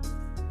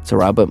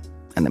 Sir Albert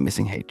and the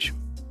Missing H.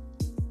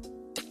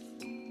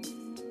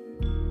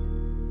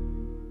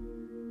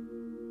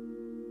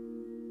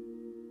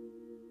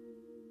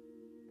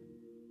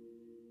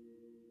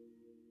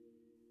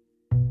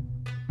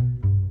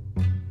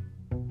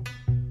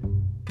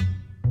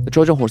 The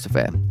Trojan Horse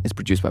Affair is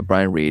produced by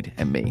Brian Reed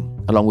and me,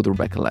 along with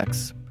Rebecca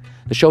Lex.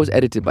 The show is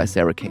edited by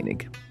Sarah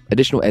Koenig.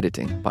 Additional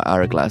editing by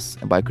Ira Glass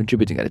and by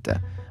contributing editor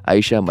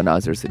Aisha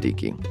Manazir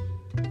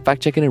Siddiqui.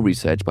 Fact-checking and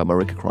research by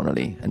Marika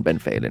Cronley and Ben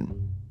Phelan.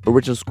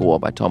 Original score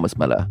by Thomas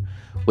Meller,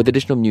 with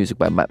additional music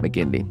by Matt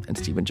McGinley and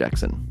Stephen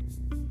Jackson.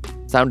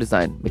 Sound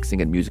design,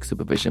 mixing and music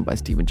supervision by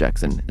Stephen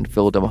Jackson and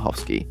Phil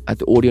Domachowski at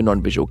the Audio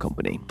Non-Visual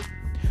Company.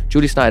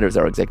 Julie Snyder is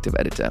our executive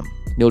editor.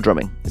 Neil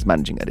Drumming is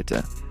managing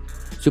editor.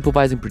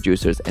 Supervising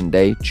producers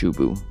Ndai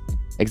Chubu.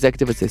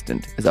 Executive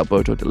assistant is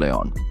Alberto De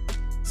Leon.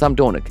 Sam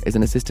Dornick is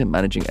an assistant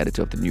managing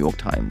editor of the New York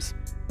Times.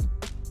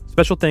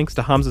 Special thanks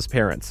to Hamza's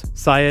parents,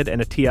 Syed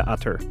and Atiya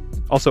Atter.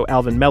 Also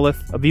Alvin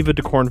Melleth, Aviva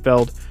de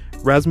Kornfeld,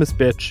 Rasmus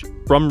Bitch,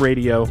 Brum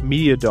Radio,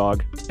 Media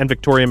Dog, and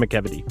Victoria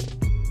McEvedy.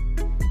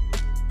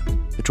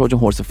 The Trojan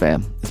Horse Affair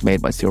is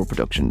made by Zero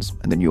Productions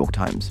and the New York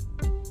Times.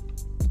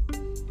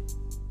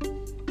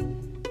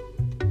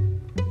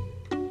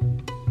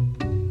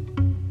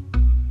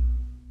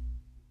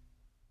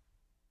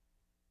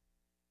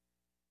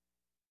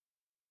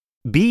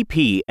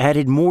 BP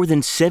added more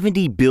than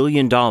 $70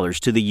 billion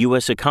to the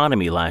U.S.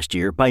 economy last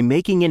year by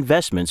making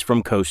investments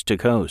from coast to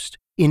coast.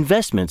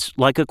 Investments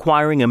like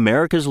acquiring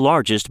America's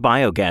largest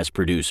biogas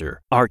producer,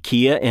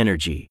 Archaea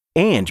Energy,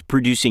 and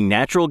producing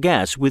natural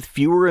gas with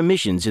fewer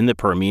emissions in the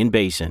Permian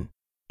Basin.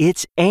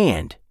 It's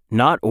and,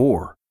 not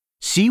or.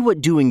 See what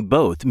doing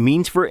both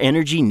means for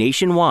energy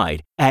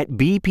nationwide at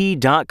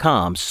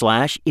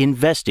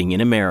bp.com/investing in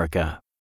America.